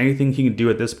think there's anything he can do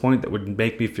at this point that would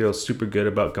make me feel super good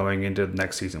about going into the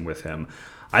next season with him.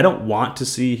 I don't want to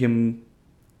see him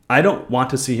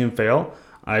fail.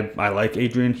 I like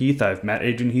Adrian Heath. I've met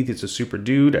Adrian Heath. He's a super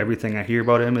dude. Everything I hear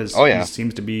about him is he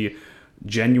seems to be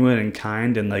genuine and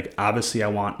kind, and like obviously I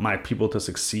want my people to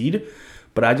succeed,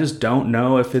 but I just don't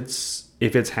know if it's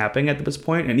happening at this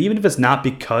point. And even if it's not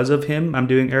because of him, I'm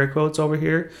doing air quotes over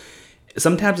here,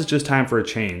 sometimes it's just time for a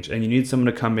change, and you need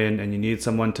someone to come in, and you need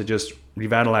someone to just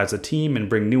revitalize the team and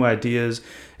bring new ideas.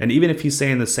 And even if he's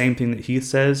saying the same thing that Heath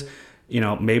says,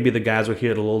 maybe the guys will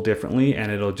hear it a little differently,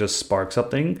 and it'll just spark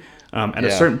something. At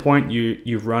a certain point,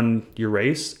 you've run your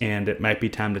race, and it might be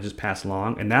time to just pass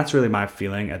along. And that's really my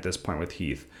feeling at this point with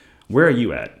Heath. Where are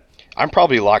you at? I'm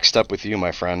probably lockstep with you,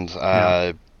 my friend.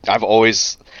 I've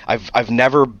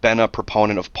never been a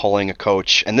proponent of pulling a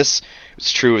coach, and this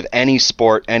is true with any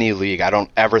sport, any league. I don't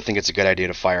ever think it's a good idea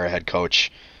to fire a head coach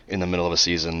in the middle of a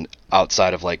season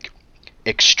outside of like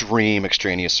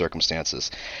extraneous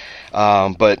circumstances.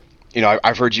 But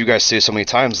I've heard you guys say so many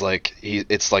times, like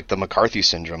it's like the McCarthy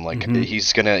syndrome. Like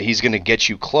he's gonna get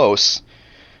you close,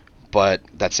 but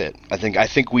that's it. I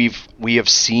think we have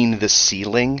seen the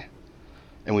ceiling,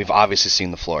 and we've obviously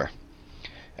seen the floor,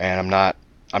 and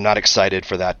I'm not excited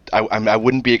for that. I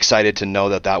wouldn't be excited to know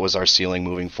that was our ceiling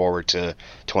moving forward to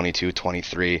 22,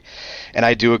 23, and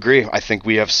I do agree. I think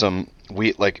we have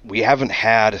we haven't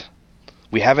had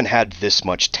this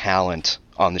much talent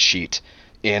on the sheet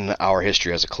in our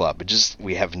history as a club.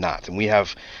 We have not. And we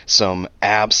have some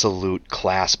absolute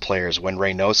class players. When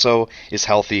Reynoso is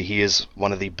healthy, he is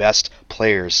one of the best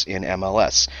players in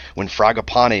MLS. When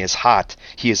Fragapane is hot,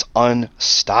 he is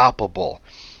unstoppable.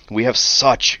 We have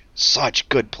such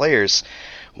good players.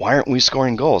 Why aren't we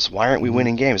scoring goals? Why aren't we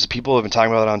winning games? People have been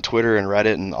talking about it on Twitter and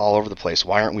Reddit and all over the place.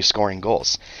 Why aren't we scoring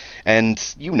goals? And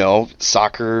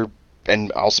soccer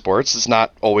and all sports is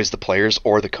not always the players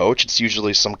or the coach. It's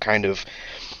usually some kind of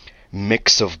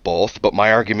mix of both. But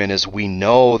my argument is we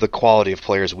know the quality of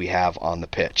players we have on the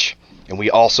pitch. And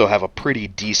we also have a pretty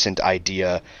decent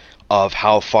idea of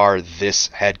how far this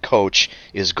head coach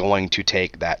is going to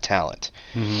take that talent.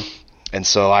 Mm-hmm. And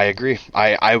so I agree.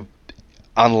 I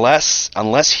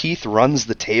unless Heath runs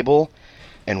the table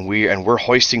and we're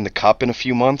hoisting the cup in a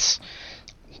few months,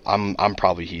 I'm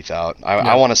probably Heath out.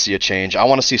 I want to see a change. I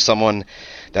want to see someone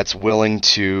that's willing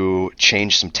to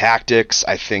change some tactics.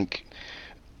 I think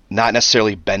not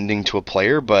necessarily bending to a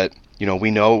player, but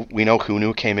we know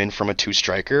Hunu came in from a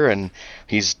 2-striker, and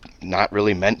he's not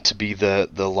really meant to be the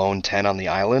lone 10 on the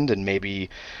island, and maybe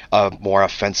a more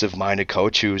offensive minded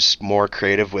coach who's more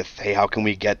creative with, hey, how can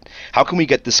we get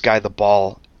this guy the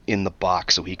ball in the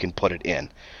box so he can put it in?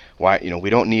 Why we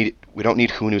don't need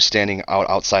Hunu standing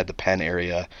outside the pen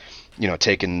area,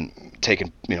 taking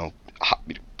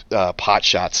pot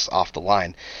shots off the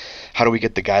line. How do we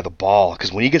get the guy the ball?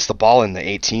 Because when he gets the ball in the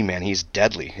 18, man, he's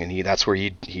deadly, and that's where he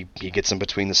gets in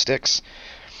between the sticks.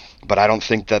 But I don't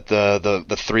think that the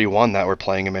 3-1 that we're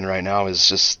playing him in right now is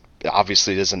just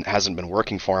obviously hasn't been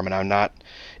working for him, and I'm not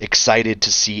excited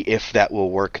to see if that will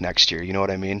work next year. You know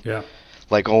what I mean? Yeah.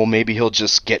 Like, oh, maybe he'll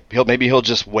just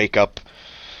wake up,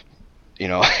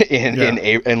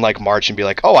 in like March and be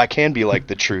like, oh, I can be like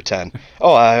the true 10.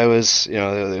 Oh, I was,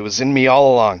 it was in me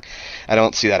all along. I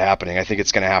don't see that happening. I think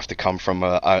it's going to have to come from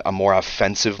a more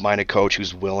offensive-minded coach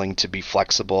who's willing to be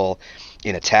flexible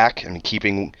in attack, and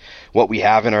keeping what we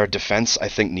have in our defense, I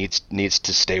think needs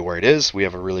to stay where it is. We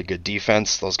have a really good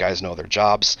defense. Those guys know their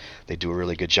jobs. They do a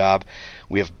really good job.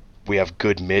 We have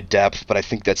good mid depth, but I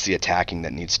think that's the attacking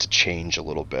that needs to change a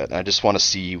little bit. And I just want to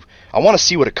see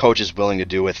what a coach is willing to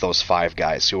do with those 5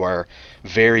 guys who are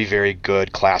very, very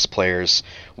good class players.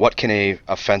 What can a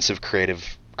offensive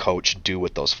creative coach do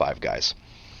with those 5 guys?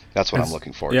 That's what I'm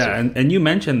looking forward to. Yeah, and you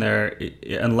mentioned there,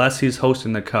 unless he's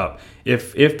hosting the Cup,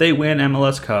 if they win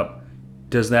MLS Cup,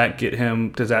 does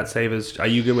that save his? Are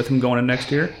you good with him going in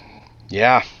next year?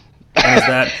 Yeah.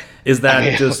 And is that I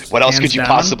mean, just what else could you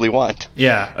possibly want?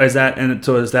 Yeah. Is that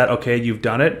okay? You've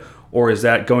done it, or is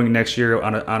that going next year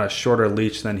on a shorter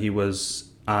leash than he was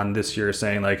on this year?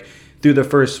 Saying like through the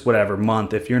first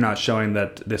month, if you're not showing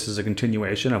that this is a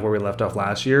continuation of where we left off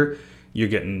last year, you're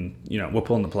getting we're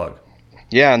pulling the plug.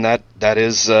 Yeah, and that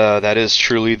is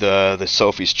truly the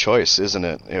Sophie's choice, isn't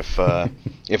it?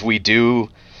 If we do,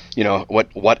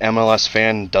 what MLS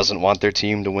fan doesn't want their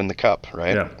team to win the Cup,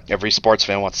 right? Yeah. Every sports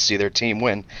fan wants to see their team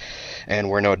win, and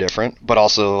we're no different. But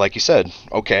also, like you said,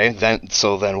 okay, then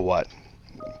what?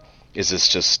 Is this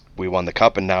just we won the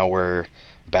Cup and now we're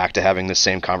back to having the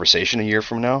same conversation a year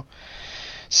from now?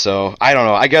 So I don't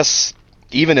know. I guess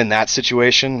even in that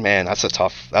situation, man,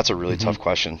 that's a really tough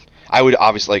question. I would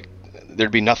obviously there'd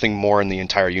be nothing more in the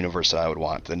entire universe that I would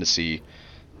want than to see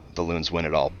the Loons win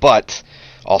it all. But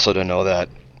also to know that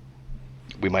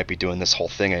we might be doing this whole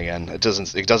thing again. It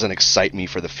doesn't excite me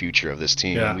for the future of this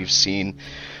team. Yeah. We've seen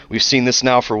this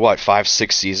now for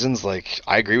 5-6 seasons. Like,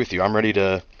 I agree with you. I'm ready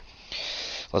to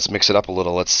let's mix it up a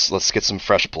little. Let's get some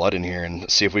fresh blood in here and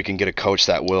see if we can get a coach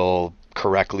that will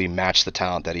correctly match the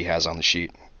talent that he has on the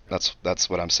sheet. That's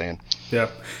what I'm saying. Yeah.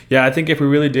 I think if we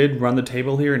really did run the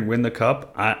table here and win the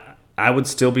Cup, I would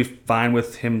still be fine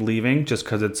with him leaving, just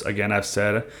because it's, again, I've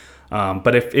said.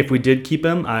 But if we did keep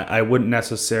him, I wouldn't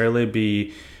necessarily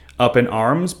be up in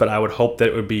arms, but I would hope that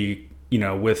it would be,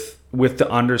 with the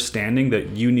understanding that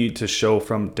you need to show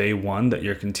from day one that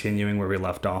you're continuing where we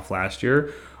left off last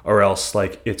year, or else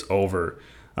like it's over.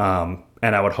 And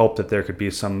I would hope that there could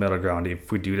be some middle ground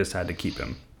if we do decide to keep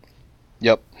him.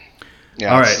 Yep.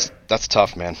 Yeah. All right. That's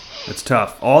tough, man. It's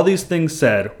tough. All these things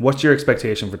said, what's your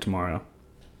expectation for tomorrow?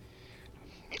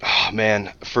 Oh,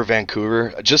 man, for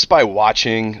Vancouver, just by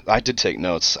watching, I did take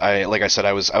notes. Like I said,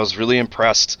 I was really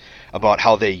impressed about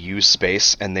how they use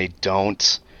space, and they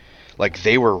don't, like,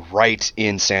 they were right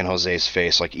in San Jose's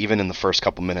face. Like, even in the first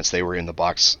couple minutes, they were in the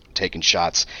box taking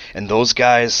shots, and those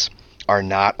guys are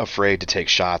not afraid to take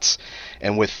shots.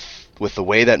 And with the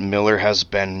way that Miller has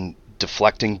been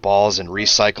deflecting balls and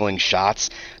recycling shots,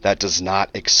 that does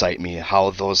not excite me. How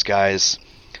those guys,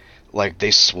 like,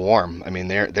 they swarm. I mean,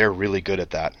 they're really good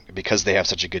at that because they have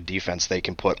such a good defense. They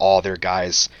can put all their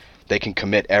guys, they can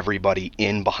commit everybody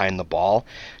in behind the ball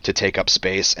to take up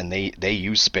space, and they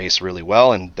use space really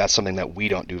well, and that's something that we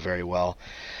don't do very well.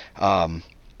 And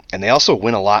they also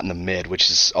win a lot in the mid,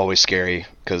 which is always scary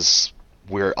because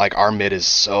we're like, our mid is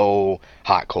so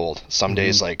hot cold. Some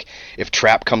days, like, if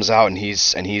Trapp comes out and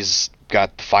he's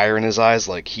got fire in his eyes,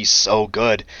 like, he's so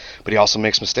good, but he also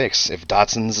makes mistakes. If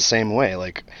Dotson's the same way,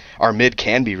 like, our mid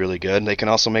can be really good, they can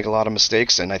also make a lot of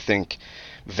mistakes, and I think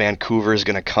Vancouver is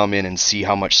going to come in and see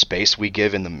how much space we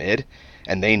give in the mid,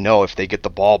 and they know if they get the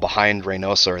ball behind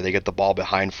Reynoso or they get the ball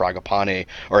behind Fragapane,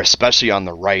 or especially on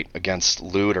the right against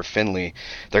Lute or Finley,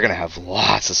 they're going to have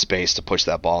lots of space to push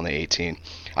that ball in the 18.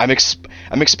 I'm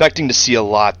expecting to see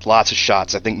lots of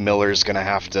shots. I think Miller's going to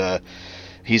have to,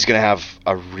 he's going to have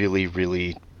a really,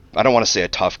 really, I don't want to say a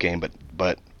tough game,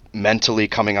 but mentally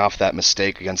coming off that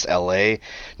mistake against LA,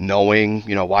 knowing,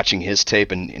 watching his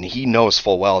tape, and he knows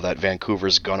full well that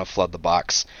Vancouver's going to flood the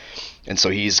box. And so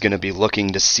he's going to be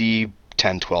looking to see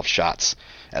 10, 12 shots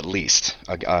at least,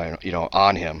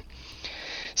 on him.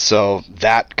 So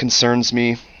that concerns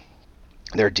me.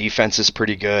 Their defense is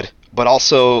pretty good, but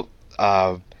also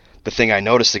the thing I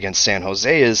noticed against San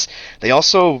Jose is they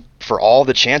also, for all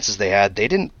the chances they had, they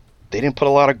didn't put a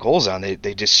lot of goals on.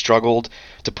 They just struggled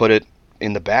to put it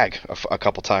in the bag a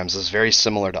couple times. It's very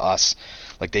similar to us.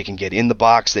 Like they can get in the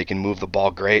box, they can move the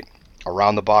ball great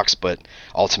around the box, but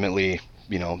ultimately,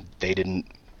 they didn't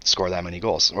score that many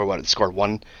goals. Or what? It scored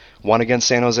one against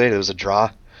San Jose. It was a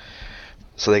draw,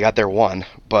 so they got their one.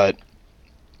 But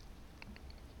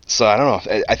so I don't know.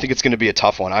 I think it's going to be a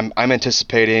tough one. I'm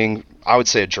anticipating. I would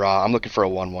say a draw. I'm looking for a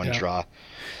 1-1 draw.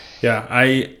 Yeah,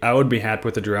 I would be happy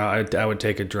with a draw. I would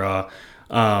take a draw.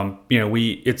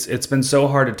 It's been so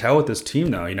hard to tell with this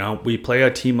team though. We play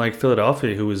a team like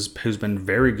Philadelphia who's been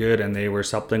very good, and they were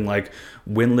something like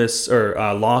winless or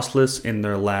lossless in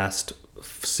their last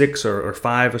 6 or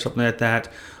 5 or something like that.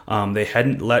 They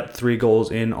hadn't let 3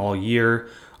 goals in all year.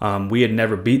 We had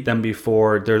never beat them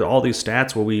before. There's all these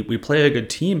stats where we play a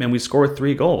good team and we score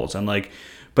 3 goals, and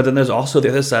but then there's also the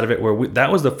other side of it where that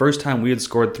was the first time we had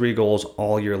scored 3 goals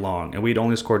all year long, and we'd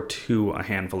only scored 2 a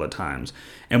handful of times.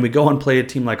 And we go and play a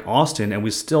team like Austin, and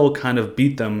we still kind of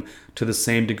beat them to the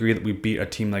same degree that we beat a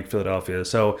team like Philadelphia.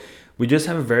 So we just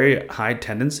have a very high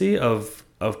tendency of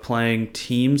playing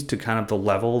teams to kind of the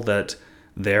level that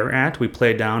they're at. We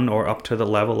play down or up to the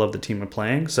level of the team we're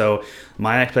playing. So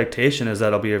my expectation is that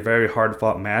it'll be a very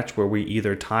hard-fought match where we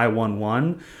either tie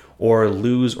 1-1 or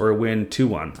lose or win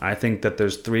 2-1. I think that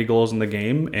there's 3 goals in the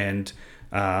game, and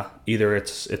either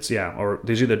it's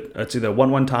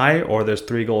 1-1 tie, or there's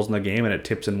 3 goals in the game and it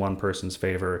tips in one person's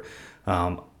favor.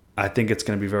 I think it's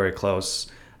going to be very close.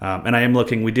 And I am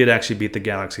looking. We did actually beat the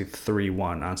Galaxy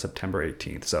 3-1 on September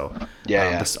 18th. So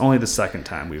this only the second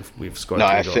time we've scored. No,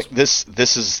 3 I goals. think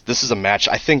this is a match.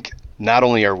 I think not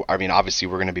only obviously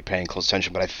we're going to be paying close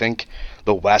attention, but I think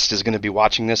the West is going to be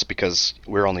watching this because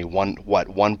we're only 1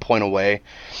 point away,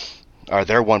 or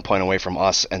they're 1 point away from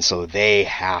us, and so they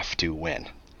have to win.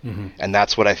 Mm-hmm. And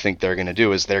that's what I think they're going to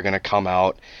do, is they're going to come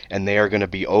out and they are going to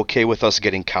be okay with us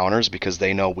getting counters because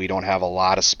they know we don't have a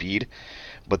lot of speed,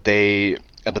 but they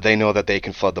know that they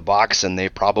can flood the box, and they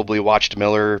probably watched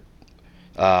Bill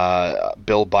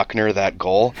Buckner that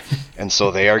goal, and so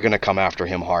they are going to come after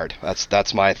him hard.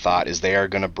 That's my thought, is they're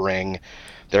going to bring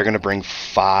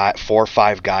 4 or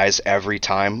 5 guys every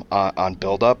time on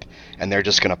build up, and they're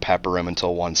just going to pepper him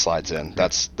until one slides in.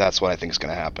 That's what I think is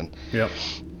going to happen. Yep.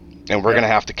 And we're going to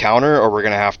have to counter, or we're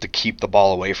going to have to keep the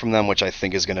ball away from them, which I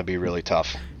think is going to be really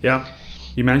tough. Yeah.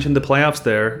 You mentioned the playoffs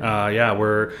there.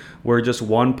 We're just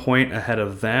 1 point ahead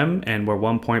of them, and we're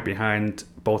 1 point behind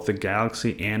both the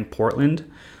Galaxy and Portland.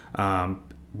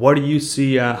 What do you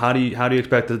see? How do you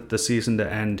expect the season to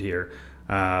end here?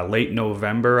 Late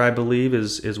November, I believe,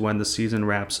 is when the season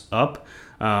wraps up.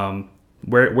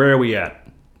 Where are we at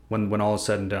when all is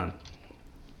said and done?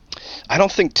 I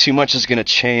don't think too much is going to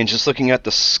change. Just looking at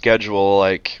the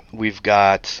schedule, we've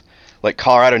got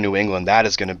Colorado, New England. That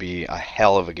is going to be a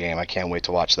hell of a game. I can't wait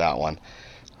to watch that one.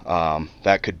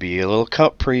 That could be a little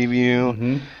cup preview.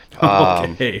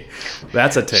 Mm-hmm. Okay,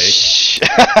 that's a take.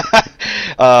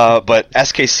 But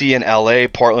SKC and LA,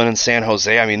 Portland and San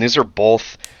Jose. I mean, these are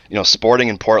both. Sporting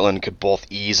and Portland could both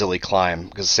easily climb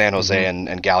because San Jose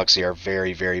and Galaxy are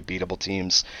very, very beatable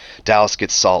teams. Dallas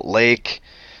gets Salt Lake.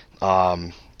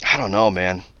 I don't know,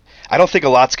 man. I don't think a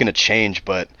lot's going to change,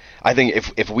 but I think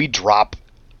if we drop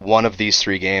one of these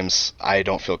 3 games, I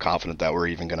don't feel confident that we're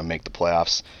even going to make the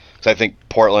playoffs. Because I think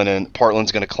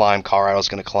Portland's going to climb, Colorado's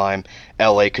going to climb,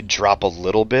 LA could drop a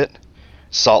little bit,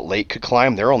 Salt Lake could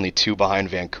climb. They're only 2 behind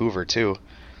Vancouver too,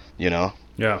 Yeah.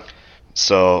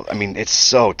 So I mean, it's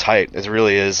so tight. It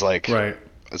really is right.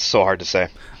 It's so hard to say.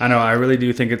 I know. I really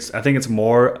do think I think it's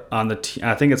more on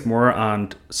I think it's more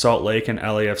on Salt Lake and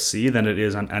LAFC than it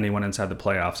is on anyone inside the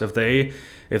playoffs.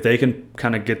 If they can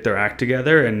kind of get their act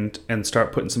together and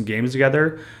start putting some games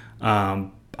together, I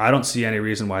don't see any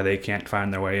reason why they can't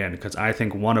find their way in. Because I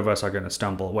think one of us are going to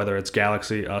stumble, whether it's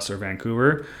Galaxy, us, or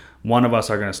Vancouver. One of us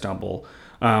are going to stumble.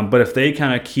 But if they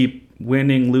kind of keep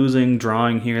winning, losing,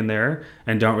 drawing here and there,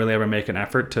 and don't really ever make an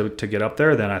effort to get up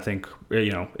there, then I think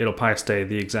it'll probably stay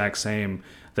the exact same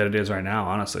that it is right now,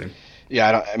 honestly.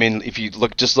 Yeah, I mean, if you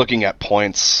looking at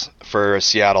points for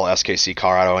Seattle, SKC,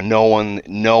 Colorado, and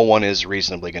no one is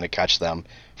reasonably going to catch them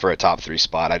for a top 3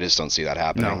 spot. I just don't see that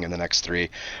happening in the next 3.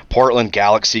 Portland,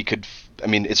 Galaxy could. I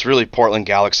mean, it's really Portland,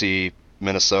 Galaxy,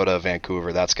 Minnesota,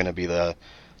 Vancouver. That's going to be the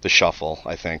shuffle,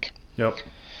 I think. Yep.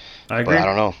 I agree. But I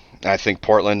don't know. I think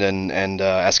Portland and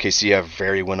SKC have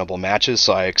very winnable matches,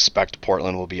 so I expect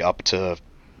Portland will be up to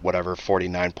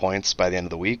 49 points by the end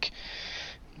of the week.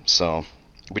 So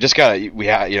we just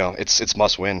it's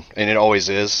must win, and it always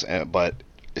is, but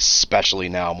especially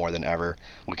now more than ever,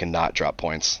 we cannot drop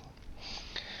points.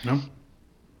 No,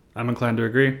 I'm inclined to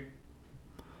agree.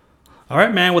 All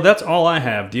right, man. Well, that's all I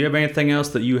have. Do you have anything else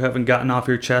that you haven't gotten off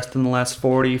your chest in the last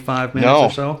 45 minutes or No,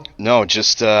 so? no,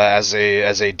 just as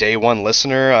a day one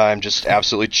listener, I'm just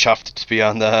absolutely chuffed to be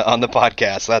on the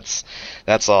podcast.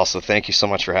 That's all. So thank you so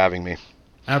much for having me.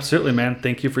 Absolutely, man.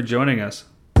 Thank you for joining us.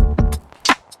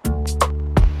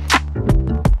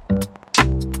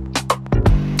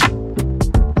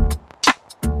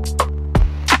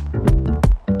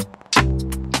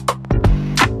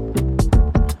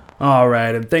 All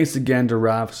right, and thanks again to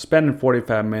Rob for spending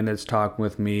 45 minutes talking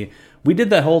with me. We did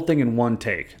that whole thing in one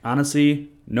take. Honestly,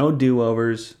 no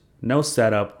do-overs, no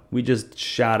setup. We just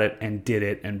shot it and did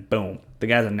it, and boom. The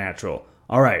guy's a natural.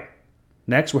 All right,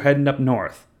 next we're heading up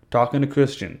north, talking to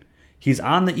Christian. He's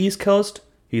on the East Coast.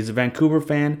 He's a Vancouver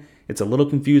fan. It's a little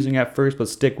confusing at first, but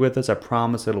stick with us. I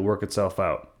promise it'll work itself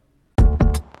out.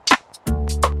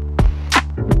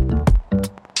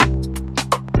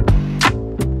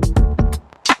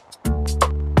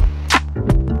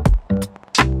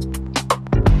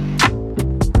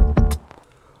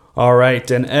 All right,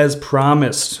 and as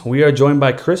promised, we are joined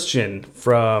by Christian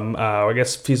from, I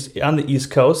guess he's on the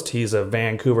East Coast. He's a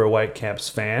Vancouver Whitecaps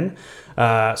fan.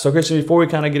 So, Christian, before we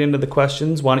kind of get into the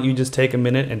questions, why don't you just take a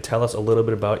minute and tell us a little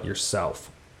bit about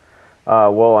yourself?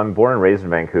 Well, I'm born and raised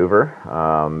in Vancouver.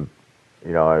 I've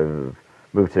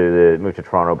moved to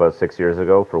Toronto about 6 years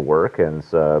ago for work, and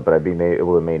but I've been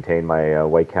able to maintain my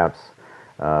Whitecaps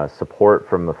support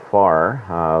from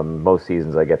afar. Most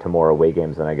seasons I get to more away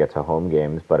games than I get to home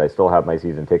games, but I still have my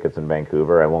season tickets in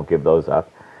Vancouver. I won't give those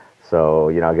up. So,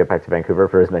 I'll get back to Vancouver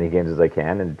for as many games as I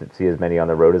can and see as many on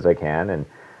the road as I can. And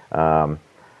a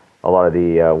lot of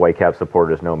the Whitecap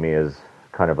supporters know me as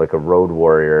kind of like a road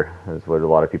warrior, is what a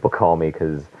lot of people call me,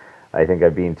 because I think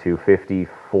I've been to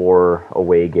 54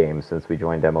 away games since we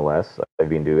joined MLS. I've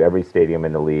been to every stadium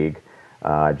in the league.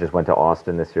 I just went to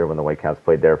Austin this year when the Whitecaps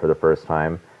played there for the first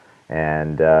time.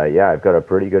 And I've got a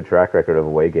pretty good track record of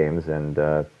away games. And,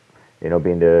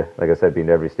 been to, like I said, been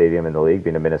to every stadium in the league,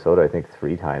 been to Minnesota, I think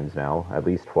 3 times now, at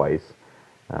least twice.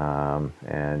 Just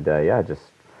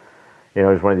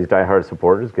one of these diehard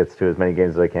supporters, gets to as many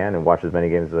games as I can and watch as many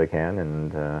games as I can.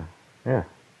 And,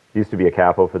 used to be a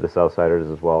capo for the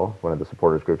Southsiders as well, one of the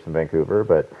supporters groups in Vancouver,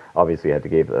 but obviously had to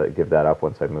give that up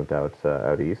once I moved out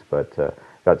east. But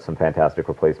got some fantastic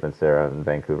replacements there in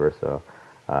Vancouver, so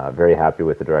very happy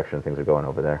with the direction things are going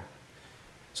over there.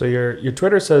 So your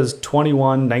Twitter says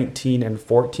 21, 19, and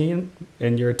 14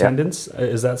 in your attendance. Yep.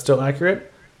 Is that still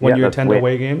accurate when you attend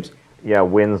away games? Yeah,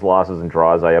 wins, losses, and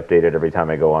draws. I update it every time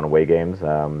I go on away games.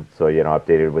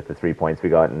 Updated with the 3 points we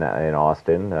got in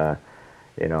Austin.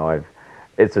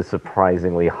 It's a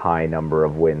surprisingly high number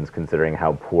of wins considering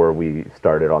how poor we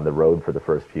started on the road for the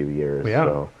first few years. Yeah.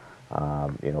 So,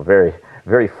 very,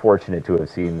 very fortunate to have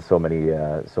seen so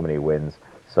many wins.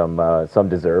 Some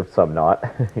deserved, some not.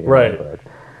 Right.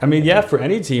 For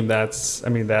any team, that's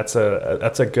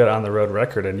a good on the road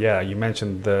record. And yeah, you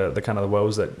mentioned the kind of the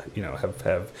woes that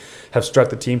have struck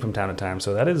the team from time to time.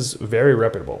 So that is very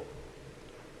reputable.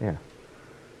 Yeah.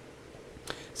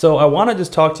 So I want to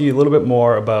just talk to you a little bit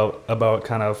more about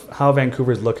kind of how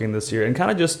Vancouver's looking this year, and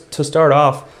kind of just to start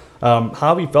off, how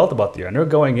have you felt about the year? I know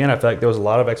going in, I feel like there was a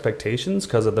lot of expectations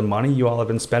because of the money you all have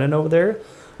been spending over there.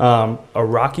 A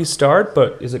rocky start,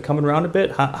 but is it coming around a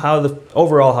bit? How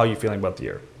are you feeling about the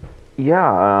year?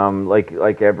 Yeah,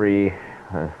 like every,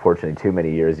 unfortunately, too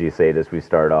many years you say this, we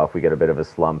start off, we get a bit of a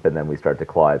slump, and then we start to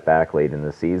claw it back late in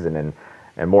the season, and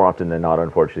more often than not,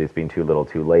 unfortunately, it's been too little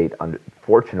too late.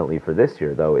 Fortunately for this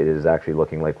year, though, it is actually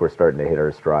looking like we're starting to hit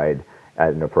our stride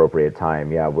at an appropriate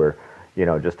time. Yeah, we're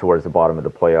just towards the bottom of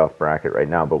the playoff bracket right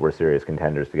now, but we're serious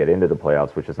contenders to get into the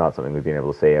playoffs, which is not something we've been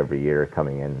able to say every year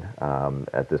coming in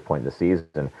at this point in the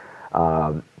season.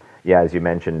 As you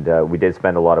mentioned, we did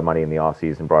spend a lot of money in the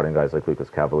offseason, brought in guys like Lucas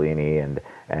Cavallini,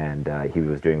 and he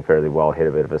was doing fairly well, hit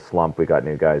a bit of a slump. We got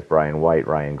new guys, Brian White,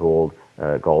 Ryan Gould,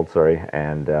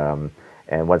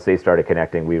 and once they started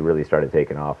connecting, we really started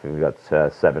taking off. We got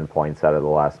 7 points out of the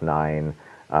last 9.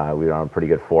 We were on pretty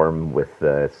good form with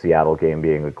the Seattle game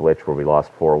being a glitch where we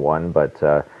lost 4-1. But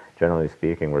generally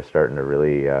speaking, we're starting to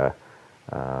really, hit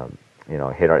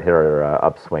our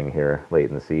upswing here late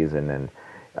in the season. And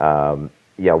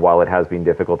while it has been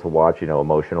difficult to watch,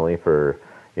 emotionally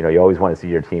you always want to see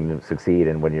your team succeed.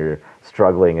 And when you're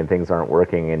struggling and things aren't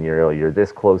working, and you're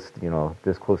this close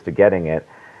to getting it.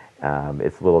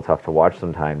 It's a little tough to watch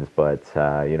sometimes, but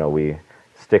we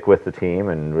stick with the team,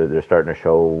 and they're starting to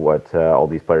show what all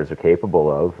these players are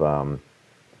capable of.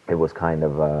 It was kind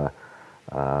of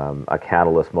a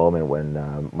catalyst moment when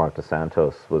Mark Dos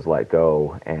Santos was let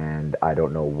go, and I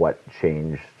don't know what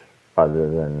changed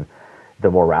other than the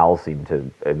morale seemed to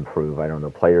improve. I don't know,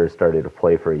 players started to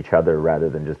play for each other rather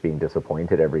than just being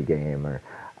disappointed every game. Or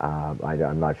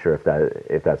I'm not sure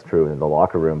if that's true in the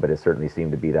locker room, but it certainly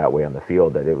seemed to be that way on the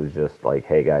field. That it was just like,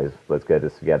 hey guys, let's get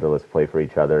this together, let's play for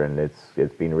each other, and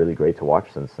it's been really great to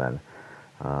watch since then.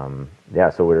 Yeah,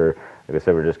 so we're like I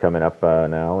said, we're just coming up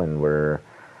now, and we're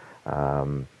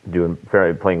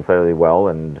playing fairly well,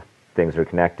 and things are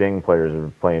connecting. Players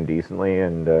are playing decently,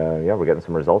 and yeah, we're getting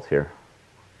some results here.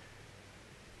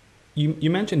 You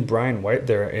mentioned Brian White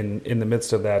there in the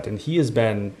midst of that, and he has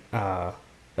been had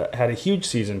a huge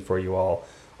season for you all.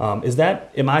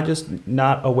 Am I just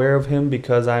not aware of him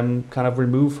because I'm kind of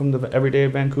removed from the everyday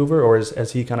of Vancouver, or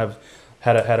has he kind of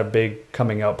had a big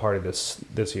coming out party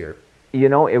this year? You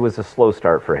know, it was a slow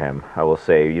start for him, I will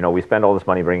say. You know, we spent all this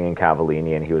money bringing in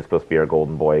Cavallini, and he was supposed to be our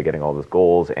golden boy, getting all his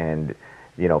goals. And,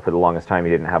 you know, for the longest time, he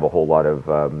didn't have a whole lot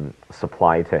of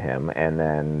supply to him. And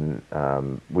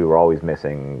then we were always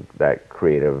missing that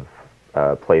creative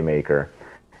playmaker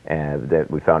and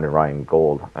that we found in Ryan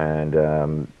Gold.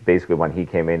 And basically, when he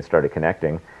came in, started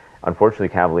connecting. Unfortunately,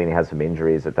 Cavallini had some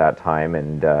injuries at that time,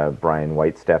 and Brian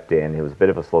White stepped in. It was a bit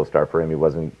of a slow start for him. He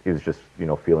was just, you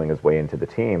know, feeling his way into the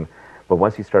team. But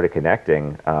once he started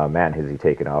connecting, man, has he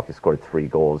taken off. He scored 3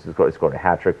 goals. He scored a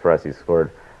hat trick for us. I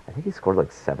think he scored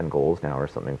like 7 goals now or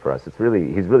something for us. He's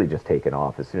really just taken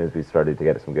off as soon as we started to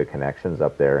get some good connections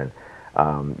up there.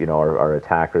 And, you know, our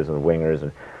attackers and wingers,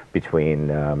 and between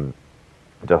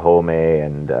Dahome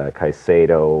and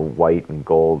Caicedo, White and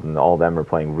Gold, and all of them are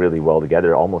playing really well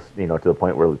together, almost, you know, to the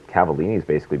point where Cavallini is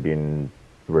basically being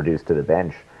reduced to the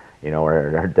bench. You know,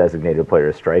 our designated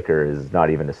player striker is not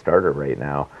even a starter right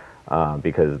now.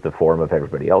 Because the form of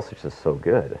everybody else is just so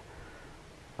good.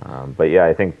 But yeah,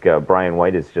 I think Brian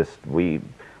White is just,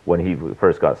 when he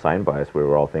first got signed by us, we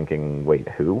were all thinking, wait,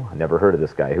 who? Never heard of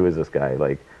this guy. Who is this guy?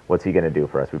 Like, what's he going to do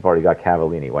for us? We've already got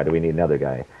Cavallini. Why do we need another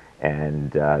guy?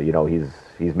 And, you know,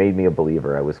 he's made me a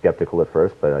believer. I was skeptical at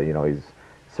first, but, you know, he's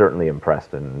certainly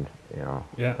impressed. And, you know.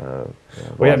 Yeah.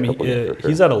 Well, yeah, I mean,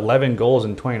 he's at 11 goals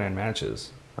in 29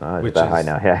 matches. Which that high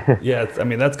now, yeah. Yeah, I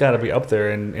mean, that's got to be up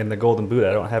there in the Golden Boot.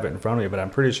 I don't have it in front of me, but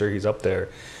I'm pretty sure he's up there.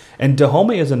 And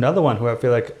Dahome is another one who I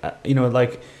feel like, you know,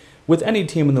 like with any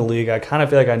team in the league, I kind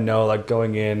of feel like I know, like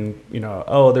going in, you know,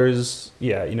 oh, there's,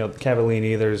 yeah, you know,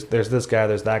 Cavallini, there's this guy,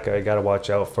 there's that guy, you got to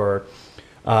watch out for.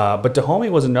 But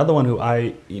Dahome was another one who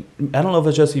I don't know if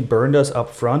it's just he burned us up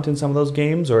front in some of those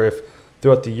games, or if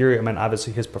throughout the year, I mean,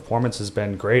 obviously his performance has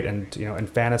been great. And, you know, in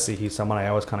fantasy, he's someone I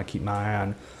always kind of keep my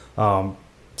eye on.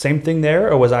 Same thing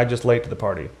there, or was I just late to the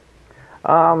party?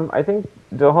 I think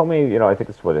Dahome, you know, I think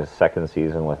it's his second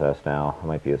season with us now. It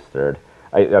might be his third.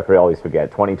 I always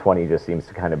forget. 2020 just seems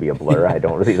to kind of be a blur. I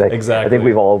don't really like. Exactly. I think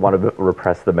we've all want to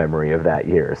repress the memory of that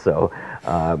year. So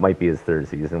it might be his third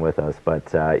season with us.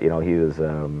 But you know, he was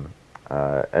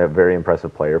a very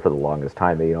impressive player for the longest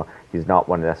time. You know, he's not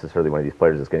necessarily one of these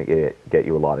players that's going to get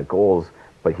you a lot of goals.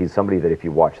 But he's somebody that if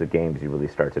you watch the games, you really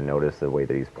start to notice the way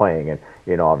that he's playing. And,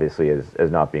 you know, obviously, as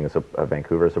not being a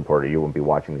Vancouver supporter, you won't be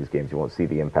watching these games. You won't see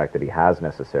the impact that he has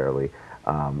necessarily.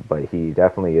 But he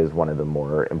definitely is one of the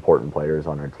more important players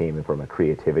on our team. And from a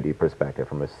creativity perspective,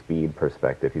 from a speed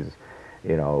perspective, he's,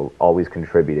 you know, always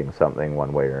contributing something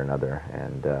one way or another.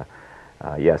 And,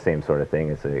 yeah, same sort of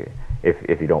thing.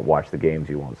 If you don't watch the games,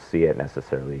 you won't see it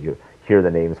necessarily. You hear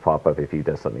the names pop up if he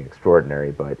does something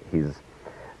extraordinary, but he's,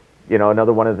 you know,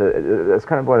 that's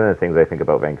kind of one of the things I think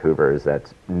about Vancouver is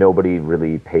that nobody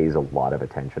really pays a lot of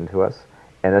attention to us.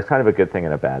 And that's kind of a good thing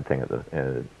and a bad thing at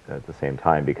the same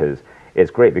time, because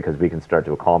it's great because we can start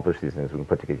to accomplish these things. We can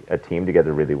put a team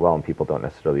together really well and people don't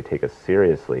necessarily take us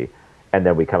seriously. And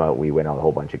then we come out, we win a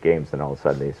whole bunch of games, and all of a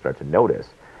sudden they start to notice.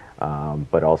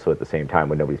 But also at the same time,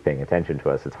 when nobody's paying attention to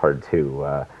us, it's hard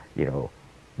to, you know,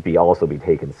 also be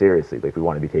taken seriously. Like, we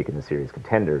want to be taken as serious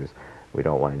contenders. We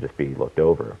don't want to just be looked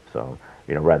over. So,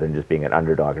 you know, rather than just being an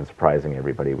underdog and surprising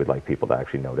everybody, we'd like people to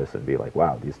actually notice and be like,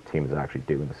 wow, these teams are actually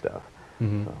doing stuff.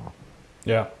 Mm-hmm. So,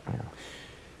 yeah.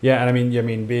 Yeah, and I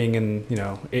mean, being in, you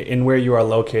know, in where you are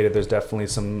located, there's definitely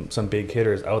some big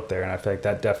hitters out there, and I feel like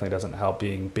that definitely doesn't help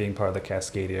being part of the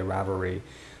Cascadia rivalry.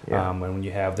 Yeah. When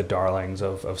you have the darlings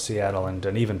of Seattle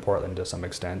and even Portland to some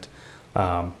extent.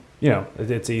 You know,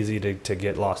 it's easy to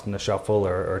get lost in the shuffle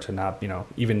or to not, you know,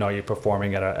 even though you're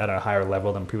performing at a higher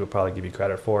level than people probably give you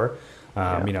credit for.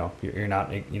 You know, you're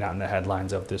not in the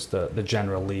headlines of the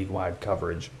general league-wide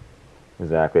coverage.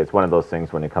 Exactly. It's one of those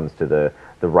things when it comes to the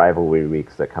rivalry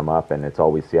weeks that come up, and it's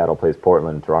always Seattle plays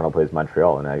Portland, Toronto plays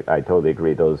Montreal, and I totally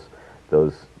agree. Those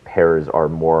pairs are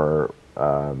more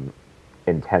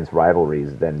intense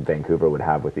rivalries than Vancouver would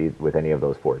have with any of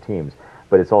those 4 teams.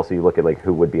 But it's also, you look at like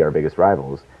who would be our biggest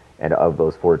rivals, And of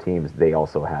those 4 teams, they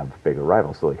also have bigger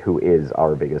rivals. So, like, who is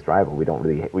our biggest rival?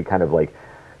 We kind of like,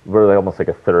 we're like almost like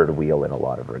a third wheel in a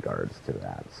lot of regards to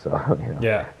that. So,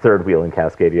 Yeah. third wheel in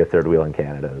Cascadia, third wheel in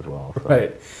Canada as well. So.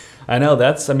 Right. I know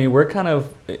I mean, we're kind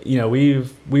of,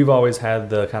 we've always had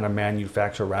the kind of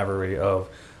manufacturer rivalry of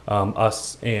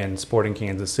us and Sporting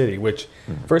Kansas City, which,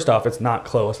 first off, it's not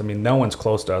close. I mean, no one's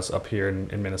close to us up here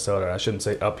in Minnesota. I shouldn't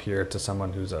say up here to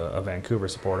someone who's a Vancouver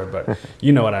supporter, but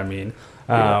you know what I mean.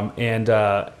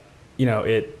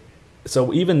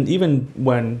 So even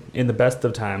when in the best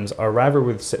of times, our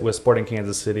rivalry with Sporting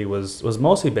Kansas City was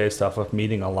mostly based off of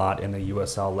meeting a lot in the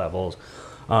USL levels.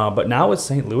 But now with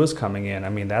St. Louis coming in, I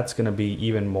mean, that's going to be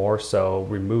even more so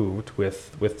removed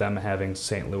with them having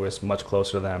St. Louis much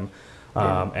closer to them.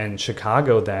 And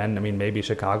Chicago then, I mean, maybe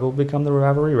Chicago will become the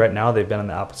rivalry. Right now they've been in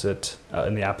the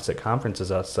opposite conference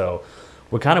as us. So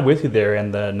we're kind of with you there,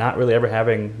 and the not really ever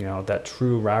having, that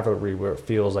true rivalry where it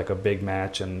feels like a big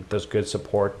match and there's good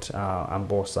support on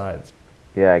both sides.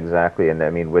 Yeah, exactly. And I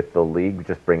mean, with the league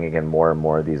just bringing in more and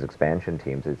more of these expansion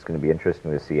teams, it's going to be interesting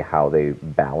to see how they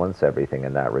balance everything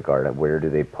in that regard. And where do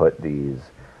they put these,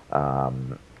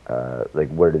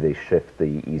 where do they shift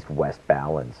the east-west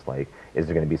balance? Like, is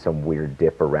there going to be some weird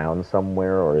dip around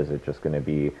somewhere, or is it just going to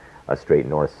be a straight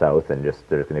north-south and just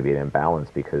there's going to be an imbalance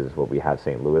because we have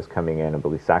St. Louis coming in, I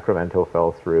believe Sacramento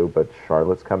fell through, but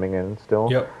Charlotte's coming in still.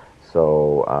 Yep.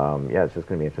 So, it's just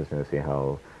going to be interesting to see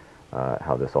how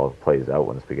this all plays out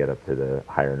once we get up to the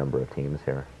higher number of teams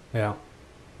here. Yeah,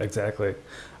 exactly.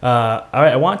 All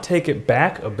right, I want to take it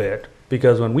back a bit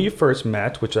because when we first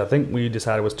met, which I think we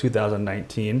decided was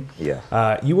 2019, yes.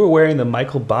 You were wearing the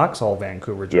Michael Boxall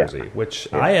Vancouver jersey, Yeah.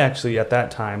 which I actually at that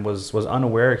time was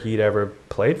unaware he'd ever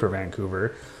played for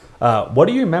Vancouver. What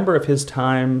do you remember of his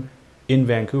time in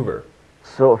Vancouver?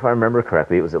 So if I remember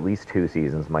correctly, it was at least 2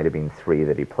 seasons, might have been 3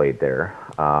 that he played there.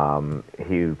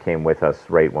 He came with us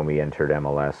right when we entered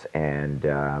MLS, and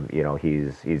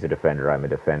he's a defender. I'm a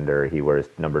defender. He wears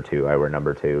number 2. I wear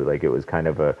number 2. Like, it was kind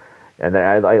of and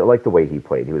I like the way he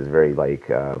played. He was very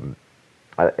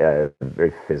a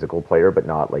very physical player, but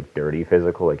not like dirty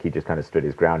physical. Like, he just kind of stood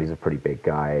his ground. He's a pretty big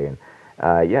guy, and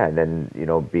and then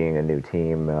being a new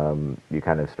team, you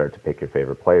kind of start to pick your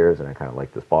favorite players, and I kind of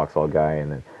like this Boxall guy,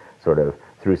 and then sort of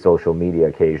through social media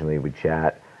occasionally we'd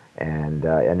chat, and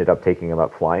ended up taking him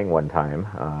up flying one time.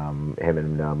 Him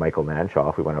and Michael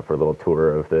Nanchoff, we went up for a little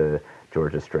tour of the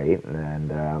Georgia Strait,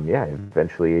 and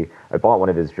eventually I bought one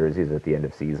of his jerseys at the end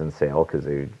of season sale because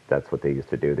that's what they used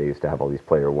to do. They used to have all these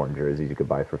player worn jerseys you could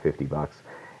buy for $50,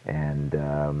 and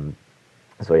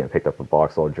I picked up a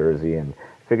Boxall jersey and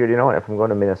figured, if I'm going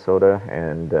to Minnesota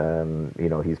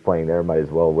and he's playing there, might as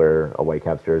well wear a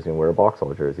Whitecaps jersey and wear a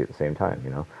Boxall jersey at the same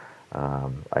time.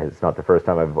 It's not the first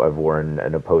time I've worn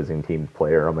an opposing team's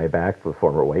player on my back, the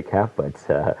former Whitecap, but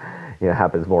it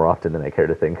happens more often than I care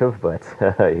to think of. But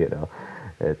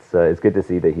it's good to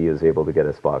see that he was able to get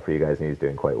a spot for you guys, and he's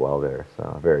doing quite well there.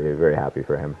 So very, very happy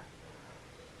for him.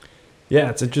 Yeah,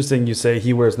 it's interesting you say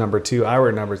he wears number 2. I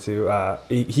wear number 2.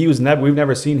 We've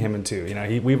never seen him in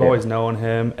 2. We've always known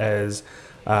him as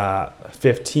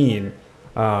 15.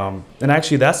 And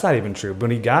actually, that's not even true.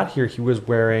 When he got here, he was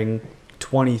wearing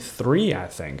 23, I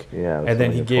think. Yeah. And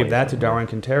then he gave that to Darwin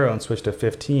Quintero and switched to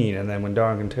 15. And then when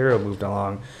Darwin Quintero moved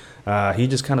along, he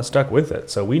just kind of stuck with it.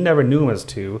 So we never knew him as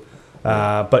 2.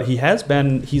 But he's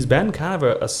been kind of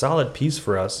a solid piece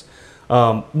for us.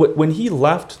 When he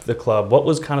left the club, what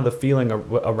was kind of the feeling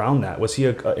around that? Was he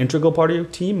an integral part of your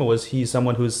team, or was he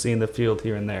someone who's seen the field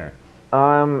here and there?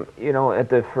 At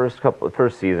the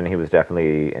first season, he was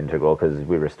definitely integral because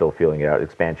we were still feeling it out.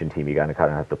 Expansion team, you kind of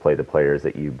have to play the players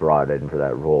that you brought in for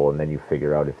that role, and then you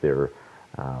figure out if they're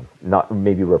not,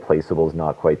 maybe replaceable is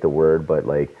not quite the word, but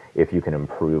like if you can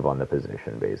improve on the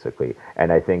position, basically.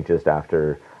 And I think just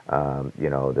after the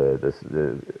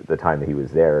time that he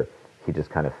was there, he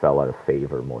just kind of fell out of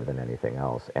favor more than anything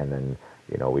else. And then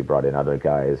we brought in other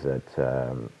guys that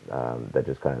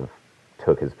just kind of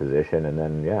took his position, and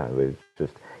then it was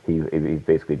just he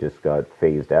basically just got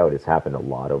phased out. It's happened a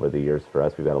lot over the years for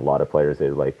us. We've got a lot of players that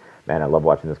are like, man, I love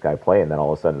watching this guy play, and then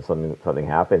all of a sudden something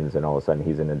happens, and all of a sudden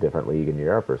he's in a different league in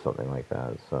Europe or something like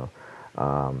that. So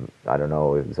I don't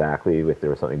know exactly if there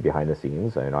was something behind the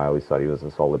scenes. I always thought he was a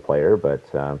solid player, but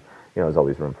there's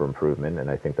always room for improvement,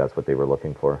 and I think that's what they were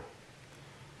looking for.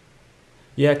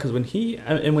 Yeah, because when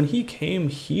he came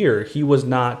here, he was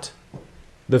not.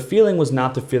 The feeling was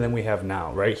not the feeling we have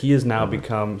now, right? He has now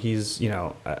become.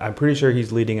 I'm pretty sure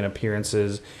he's leading in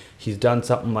appearances. He's done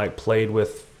something like played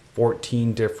with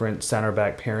 14 different center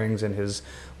back pairings in his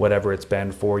whatever it's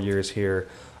been 4 years here.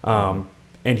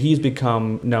 and he's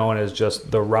become known as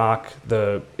just the rock.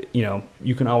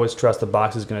 You can always trust the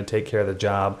box is going to take care of the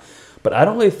job. But I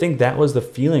don't really think that was the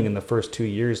feeling in the first 2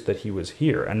 years that he was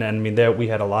here. And then, I mean, there we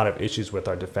had a lot of issues with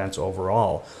our defense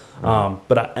overall. I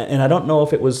don't know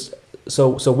if it was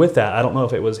so. With that, I don't know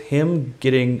if it was him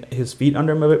getting his feet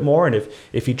under him a bit more, and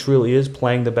if he truly is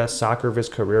playing the best soccer of his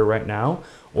career right now,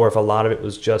 or if a lot of it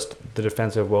was just the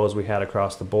defensive woes we had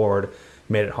across the board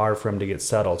made it hard for him to get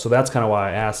settled. So that's kind of why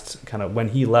I asked, kind of when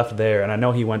he left there, and I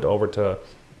know he went over to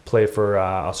play for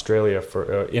Australia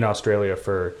for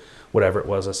whatever it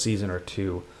was, a season or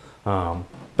two.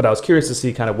 But I was curious to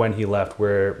see kind of when he left,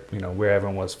 where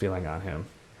everyone was feeling on him.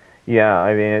 Yeah,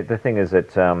 I mean, the thing is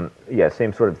that,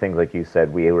 same sort of things like you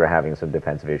said. We were having some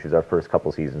defensive issues. Our first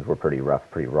couple seasons were pretty rough,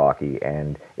 pretty rocky,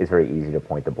 and it's very easy to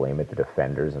point the blame at the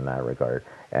defenders in that regard.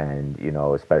 And,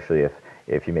 especially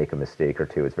if you make a mistake or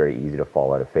two, it's very easy to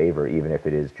fall out of favor, even if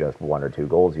it is just 1 or 2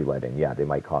 goals you let in. Yeah, they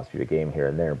might cost you a game here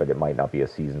and there, but it might not be a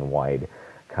season-wide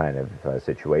kind of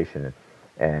situation.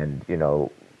 And,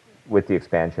 with the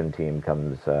expansion team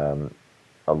comes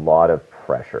a lot of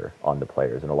pressure on the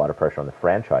players and a lot of pressure on the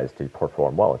franchise to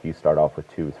perform well. If you start off with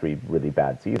 2 or 3 really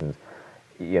bad seasons,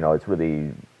 it's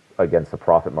really against the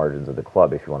profit margins of the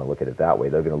club, if you want to look at it that way.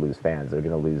 They're going to lose fans. They're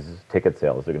going to lose ticket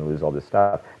sales. They're going to lose all this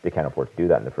stuff. They can't afford to do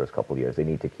that in the first couple of years. They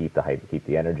need to keep the hype, keep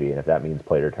the energy. And if that means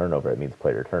player turnover, it means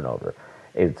player turnover.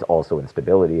 It's also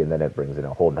instability, and then it brings in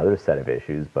a whole other set of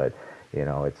issues. But,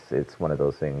 it's one of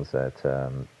those things that,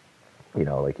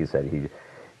 like you said,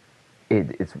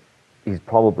 he's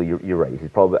probably, you're right.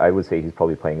 I would say he's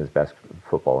probably playing his best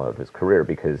football of his career,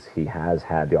 because he has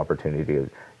had the opportunity to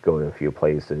go to a few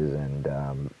places and,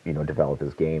 develop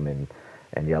his game. And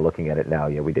looking at it now,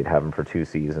 we did have him for 2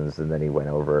 seasons, and then he went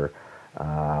over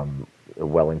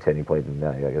Wellington. He played in,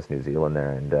 New Zealand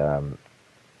there,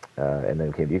 and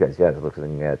then came to you guys. Yeah,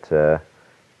 looking at,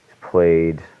 he's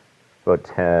played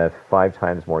about 5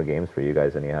 times more games for you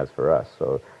guys than he has for us.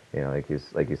 So, like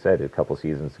you said, a couple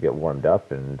seasons to get warmed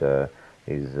up, and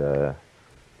he's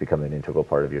become an integral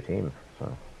part of your team.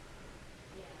 So,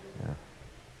 yeah.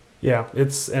 Yeah,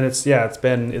 it's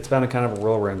been a kind of a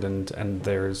whirlwind, and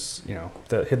there's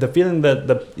the feeling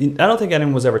that I don't think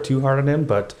anyone was ever too hard on him,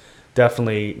 but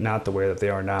definitely not the way that they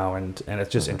are now, and it's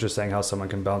just interesting how someone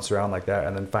can bounce around like that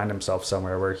and then find himself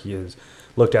somewhere where he is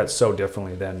looked at so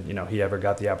differently than he ever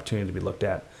got the opportunity to be looked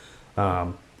at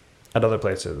other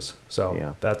places.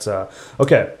 So that's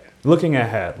okay. Looking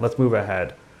ahead, let's move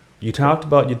ahead. You talked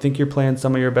about you think you're playing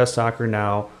some of your best soccer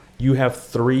now. You have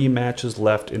 3 matches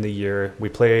left in the year. We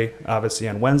play, obviously,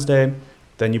 on Wednesday.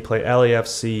 Then you play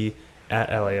LAFC at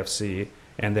LAFC.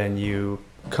 And then you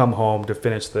come home to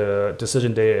finish the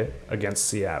decision day against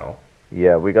Seattle.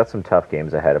 Yeah, we got some tough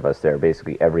games ahead of us there.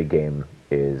 Basically, every game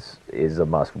is a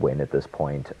must-win at this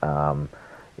point.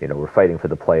 We're fighting for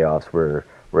the playoffs. We're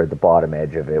at the bottom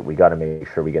edge of it. We got to make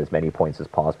sure we get as many points as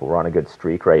possible. We're on a good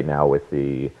streak right now with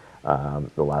the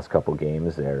last couple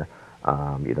games there.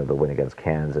 The win against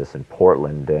Kansas and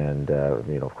Portland, and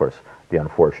of course the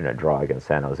unfortunate draw against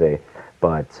San Jose.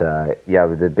 But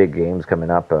with the big games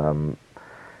coming up,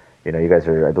 you guys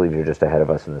are, I believe, you're just ahead of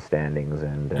us in the standings.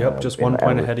 And just 1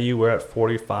 point ahead of you. We're at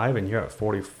 45, and you're at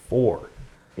 44.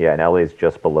 Yeah, and LA is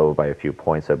just below by a few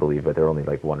points, I believe, but they're only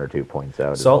like 1 or 2 points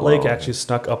out. Salt Lake actually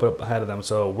snuck up ahead of them,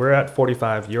 so we're at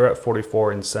 45. You're at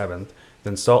 44 in 7th.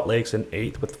 Then Salt Lake's in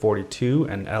 8th with 42,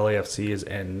 and LAFC is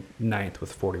in 9th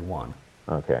with 41.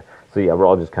 Okay. So, we're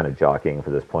all just kind of jockeying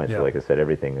for this point. Yeah. So, like I said,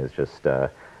 everything is just,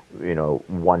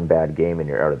 one bad game and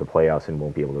you're out of the playoffs and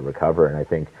won't be able to recover. And I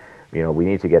think, we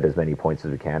need to get as many points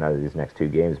as we can out of these next 2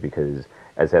 games, because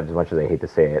as much as I hate to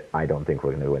say it, I don't think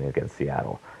we're going to win against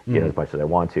Seattle. As much as I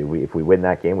want to. If we win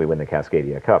that game, we win the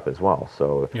Cascadia Cup as well.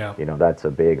 So, that's a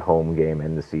big home game,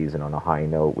 end the season on a high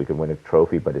note. We could win a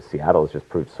trophy, but if Seattle has just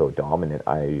proved so dominant,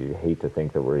 I hate to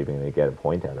think that we're even going to get a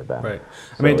point out of that. Right.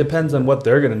 So it depends on what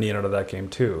they're going to need out of that game,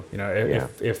 too.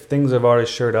 If things have already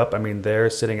shored up, they're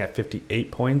sitting at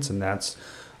 58 points, and that's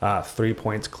 3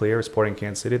 points clear of Sporting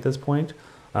Kansas City at this point.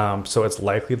 So it's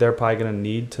likely they're probably going to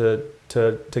need to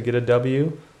get a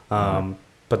W.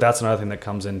 But that's another thing that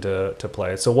comes into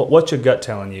play. So what's your gut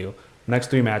telling you? Next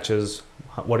 3 matches,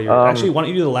 what are your... actually, why don't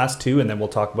you do the last 2, and then we'll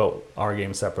talk about our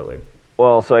game separately.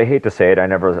 Well, so I hate to say it. I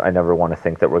never want to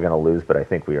think that we're going to lose, but I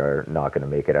think we are not going to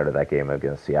make it out of that game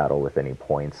against Seattle with any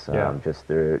points.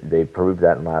 They proved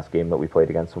that in the last game that we played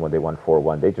against them when they won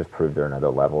 4-1. They just proved they're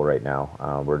another level right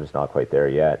now. We're just not quite there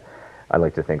yet. I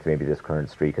like to think maybe this current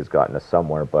streak has gotten us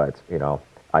somewhere, but,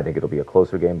 I think it'll be a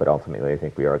closer game, but ultimately I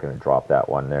think we are going to drop that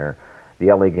one there.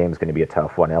 The LA game is going to be a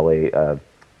tough one. LA,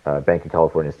 Bank of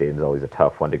California Stadium is always a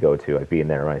tough one to go to. I've been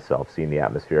there myself, seen the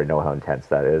atmosphere, I know how intense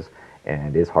that is,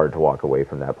 and it's hard to walk away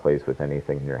from that place with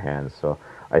anything in your hands. So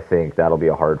I think that'll be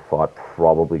a hard fought,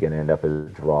 probably going to end up as a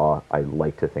draw. I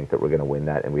like to think that we're going to win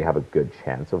that, and we have a good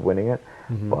chance of winning it.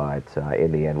 But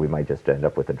in the end, we might just end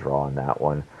up with a draw on that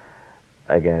one.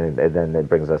 Again, and then it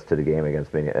brings us to the game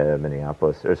against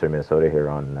Minnesota here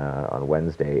on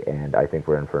Wednesday, and I think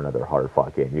we're in for another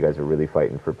hard-fought game. You guys are really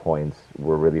fighting for points.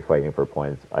 We're really fighting for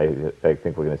points. I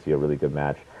think we're going to see a really good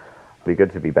match. Be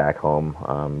good to be back home,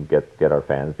 get our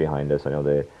fans behind us. I know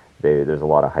there's a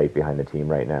lot of hype behind the team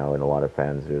right now, and a lot of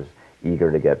fans are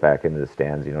eager to get back into the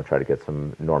stands. Try to get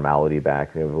some normality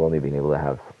back. We've only been able to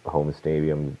have home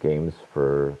stadium games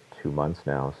for 2 months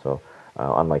now, so.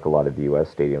 Unlike a lot of the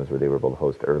U.S. stadiums where they were able to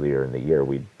host earlier in the year,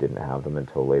 we didn't have them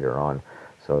until later on.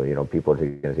 So, people are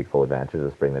going to take full advantage of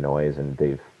this, bring the noise, and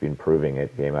they've been proving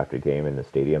it game after game in the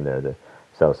stadium there. The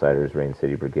Southsiders, Rain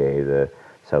City Brigade, the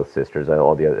South Sisters,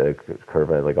 all the other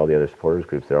Curva, like all the other supporters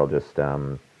groups, they're all just,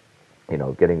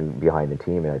 getting behind the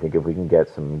team. And I think if we can get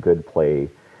some good play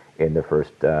in the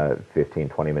first 15,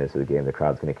 20 minutes of the game, the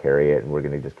crowd's going to carry it, and we're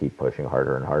going to just keep pushing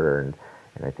harder and harder.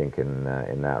 And I think in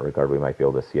that regard, we might be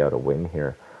able to see out a win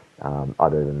here.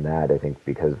 Other than that, I think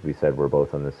because we said we're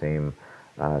both on the same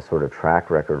sort of track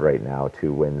record right now,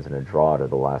 2 wins and a draw to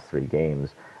the last 3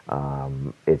 games,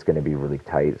 it's going to be really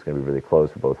tight. It's going to be really close.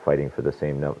 We're both fighting for the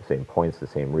same points, the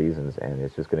same reasons, and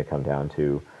it's just going to come down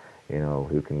to,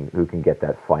 who can get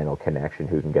that final connection,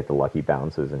 who can get the lucky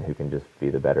bounces, and who can just be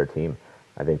the better team.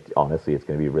 I think honestly, it's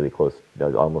going to be really close,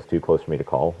 almost too close for me to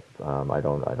call. I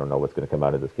don't know what's going to come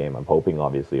out of this game. I'm hoping,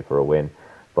 obviously, for a win,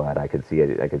 but I could see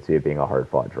it being a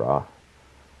hard-fought draw.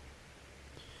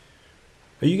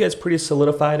 Are you guys pretty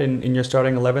solidified in your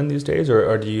starting 11 these days,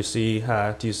 or do you see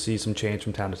some change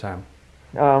from time to time?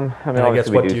 I guess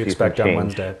what do you expect on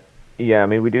Wednesday? Yeah,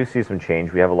 we do see some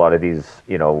change. We have a lot of these,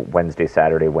 Wednesday,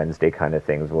 Saturday, Wednesday kind of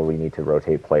things where we need to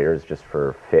rotate players just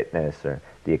for fitness or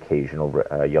the occasional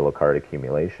yellow card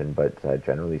accumulation. But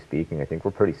generally speaking, I think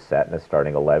we're pretty set in a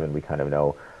starting 11. We kind of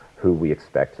know who we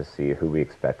expect to see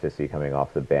coming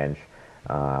off the bench.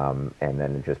 And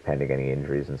then just pending any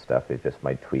injuries and stuff, they just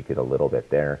might tweak it a little bit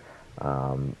there.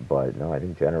 But no, I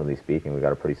think generally speaking, we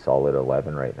got a pretty solid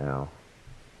 11 right now.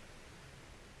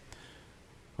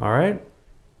 All right.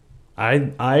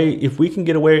 If we can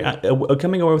get away,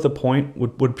 coming away with a point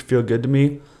would feel good to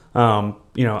me. I'm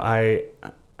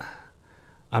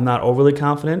not overly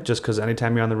confident just because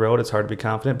anytime you're on the road, it's hard to be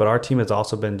confident. But our team has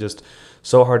also been just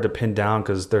so hard to pin down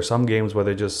because there's some games where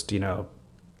they just,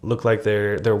 look like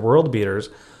they're world beaters.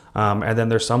 And then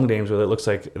there's some games where it looks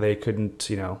like they couldn't,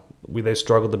 they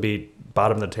struggled to beat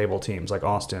bottom of the table teams like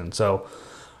Austin. So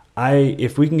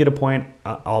if we can get a point,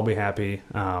 I'll be happy.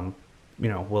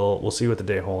 We'll see what the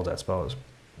day holds, I suppose.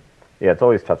 Yeah, it's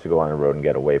always tough to go on the road and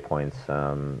get away points,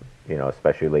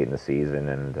 especially late in the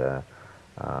season,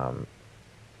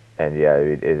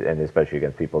 and especially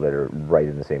against people that are right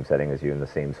in the same setting as you, in the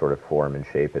same sort of form and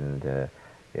shape, and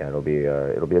it'll be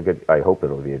a good. I hope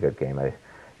it'll be a good game.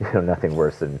 Nothing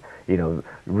worse than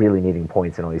really needing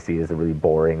points and all you see is the really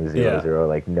boring 0-0,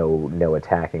 like no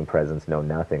attacking presence, no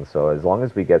nothing. So as long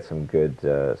as we get some good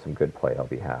play, I'll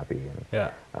be happy.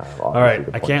 And, all right,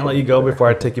 I can't let you go before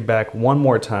I take you back one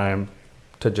more time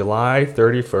to July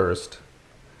 31st.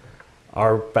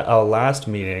 Our last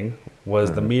meeting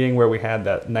was the meeting where we had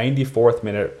that 94th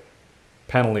minute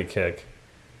penalty kick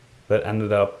that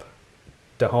ended up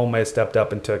Dahomey stepped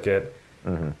up and took it.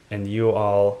 And you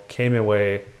all came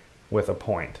away with a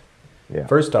point. Yeah.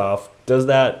 First off, does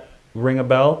that ring a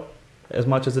bell as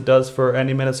much as it does for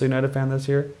any Minnesota United fan this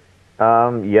year?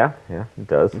 Yeah, it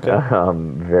does. Okay.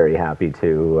 I'm very happy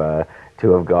to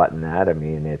have gotten that.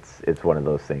 It's one of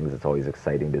those things. It's always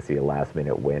exciting to see a last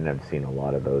minute win. I've seen a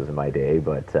lot of those in my day,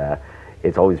 but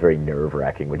it's always very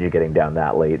nerve-wracking when you're getting down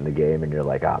that late in the game and you're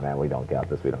like, oh man, we don't got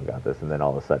this, and then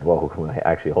all of a sudden, whoa,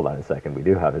 actually, hold on a second, we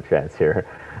do have a chance here.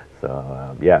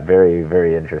 So very,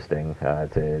 very interesting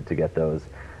to get those.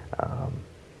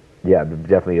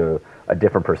 Definitely a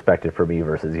different perspective for me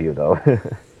versus you, though.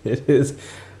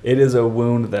 It is a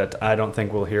wound that I don't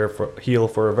think will heal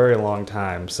for a very long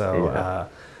time. So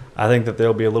I think that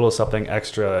there'll be a little something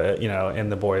extra, in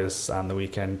the boys on the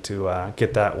weekend to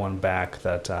get that one back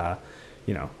that,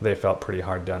 they felt pretty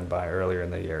hard done by earlier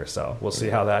in the year. So we'll see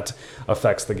how that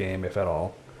affects the game, if at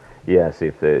all. Yeah, see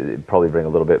if they probably bring a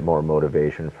little bit more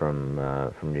motivation from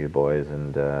you boys,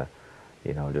 and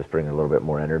just bring a little bit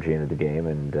more energy into the game,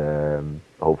 and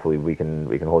hopefully we can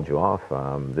hold you off.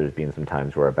 There's been some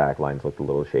times where our back lines looked a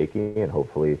little shaky, and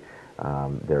hopefully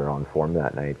they're on form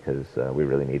that night because we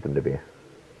really need them to be.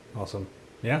 Awesome.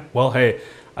 Yeah. Well, hey,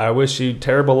 I wish you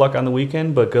terrible luck on the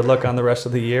weekend, but good luck on the rest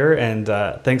of the year. And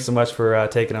thanks so much for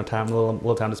taking a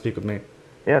little time to speak with me.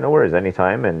 Yeah, no worries,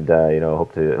 anytime. And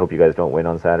hope you guys don't win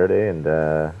on Saturday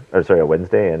or sorry, on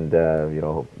Wednesday, and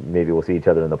maybe we'll see each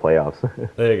other in the playoffs.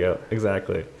 There you go.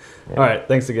 Exactly. All Yeah, right.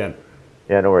 Thanks again.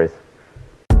 yeah, no worries.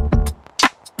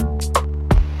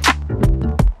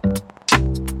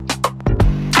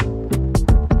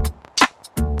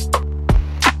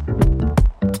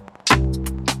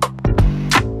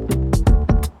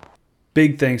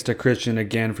 Big thanks to Christian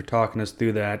again for talking us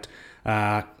through that.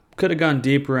 Could have gone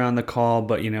deeper on the call,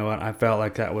 but you know what? I felt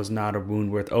like that was not a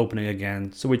wound worth opening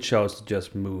again, so we chose to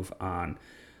just move on.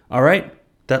 All right,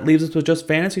 that leaves us with just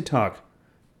fantasy talk.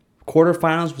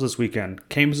 Quarterfinals was this weekend.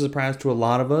 Came as a surprise to a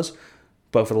lot of us,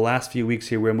 but for the last few weeks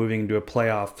here, we're moving into a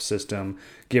playoff system,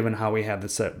 given how we have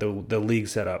the league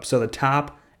set up. So the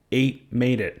top 8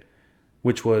 made it,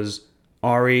 which was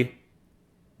Ari,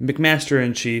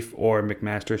 McMaster-in-Chief, or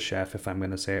McMaster-Chef, if I'm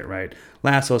going to say it right,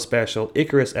 Lasso Special,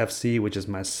 Icarus FC, which is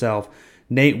myself,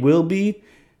 Nate Wilby,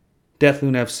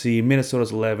 Deathloon FC,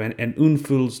 Minnesota's 11, and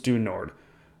Unfuls du Nord.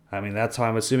 I mean, that's how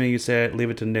I'm assuming you say it. Leave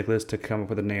it to Nicholas to come up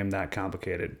with a name that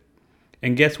complicated.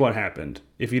 And guess what happened?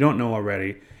 If you don't know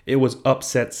already, it was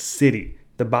Upset City.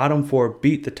 The bottom 4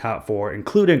 beat the top 4,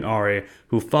 including Ari,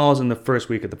 who falls in the first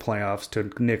week of the playoffs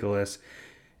to Nicholas.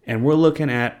 And we're looking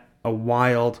at a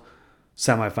wild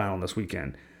semifinal this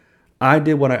weekend. I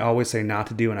did what I always say not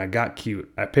to do, and I got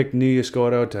cute. I picked New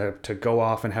Escoto to go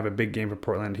off and have a big game for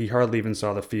Portland. He hardly even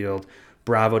saw the field.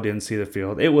 Bravo didn't see the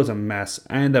field. It was a mess.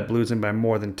 I ended up losing by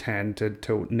more than 10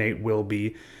 to Nate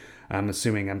Wilby. I'm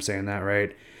assuming I'm saying that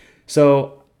right.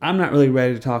 So I'm not really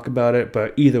ready to talk about it,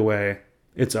 but either way,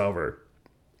 it's over.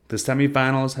 The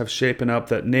semifinals have shapen up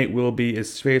that Nate Wilby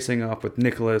is facing off with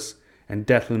Nicholas, and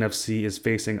Deathloon FC is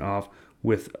facing off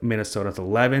with Minnesota's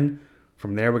 11.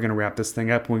 From there, we're going to wrap this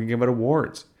thing up and we're going to give out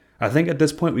awards. I think at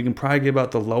this point, we can probably give out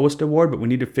the lowest award, but we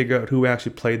need to figure out who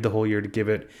actually played the whole year to give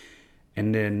it.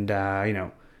 And then,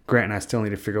 Grant and I still need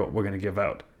to figure out what we're going to give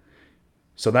out.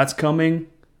 So that's coming.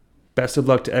 Best of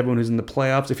luck to everyone who's in the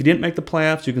playoffs. If you didn't make the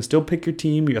playoffs, you can still pick your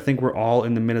team. I think we're all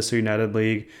in the Minnesota United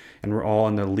League, and we're all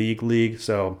in the League.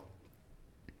 So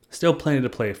still plenty to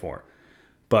play for.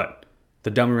 But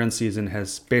the Dummy Run season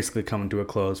has basically come to a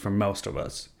close for most of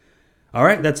us. All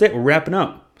right, that's it. We're wrapping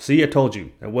up. See, I told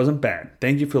you. It wasn't bad.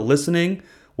 Thank you for listening.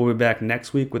 We'll be back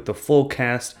next week with the full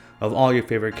cast of all your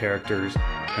favorite characters.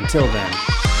 Until then,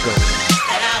 go.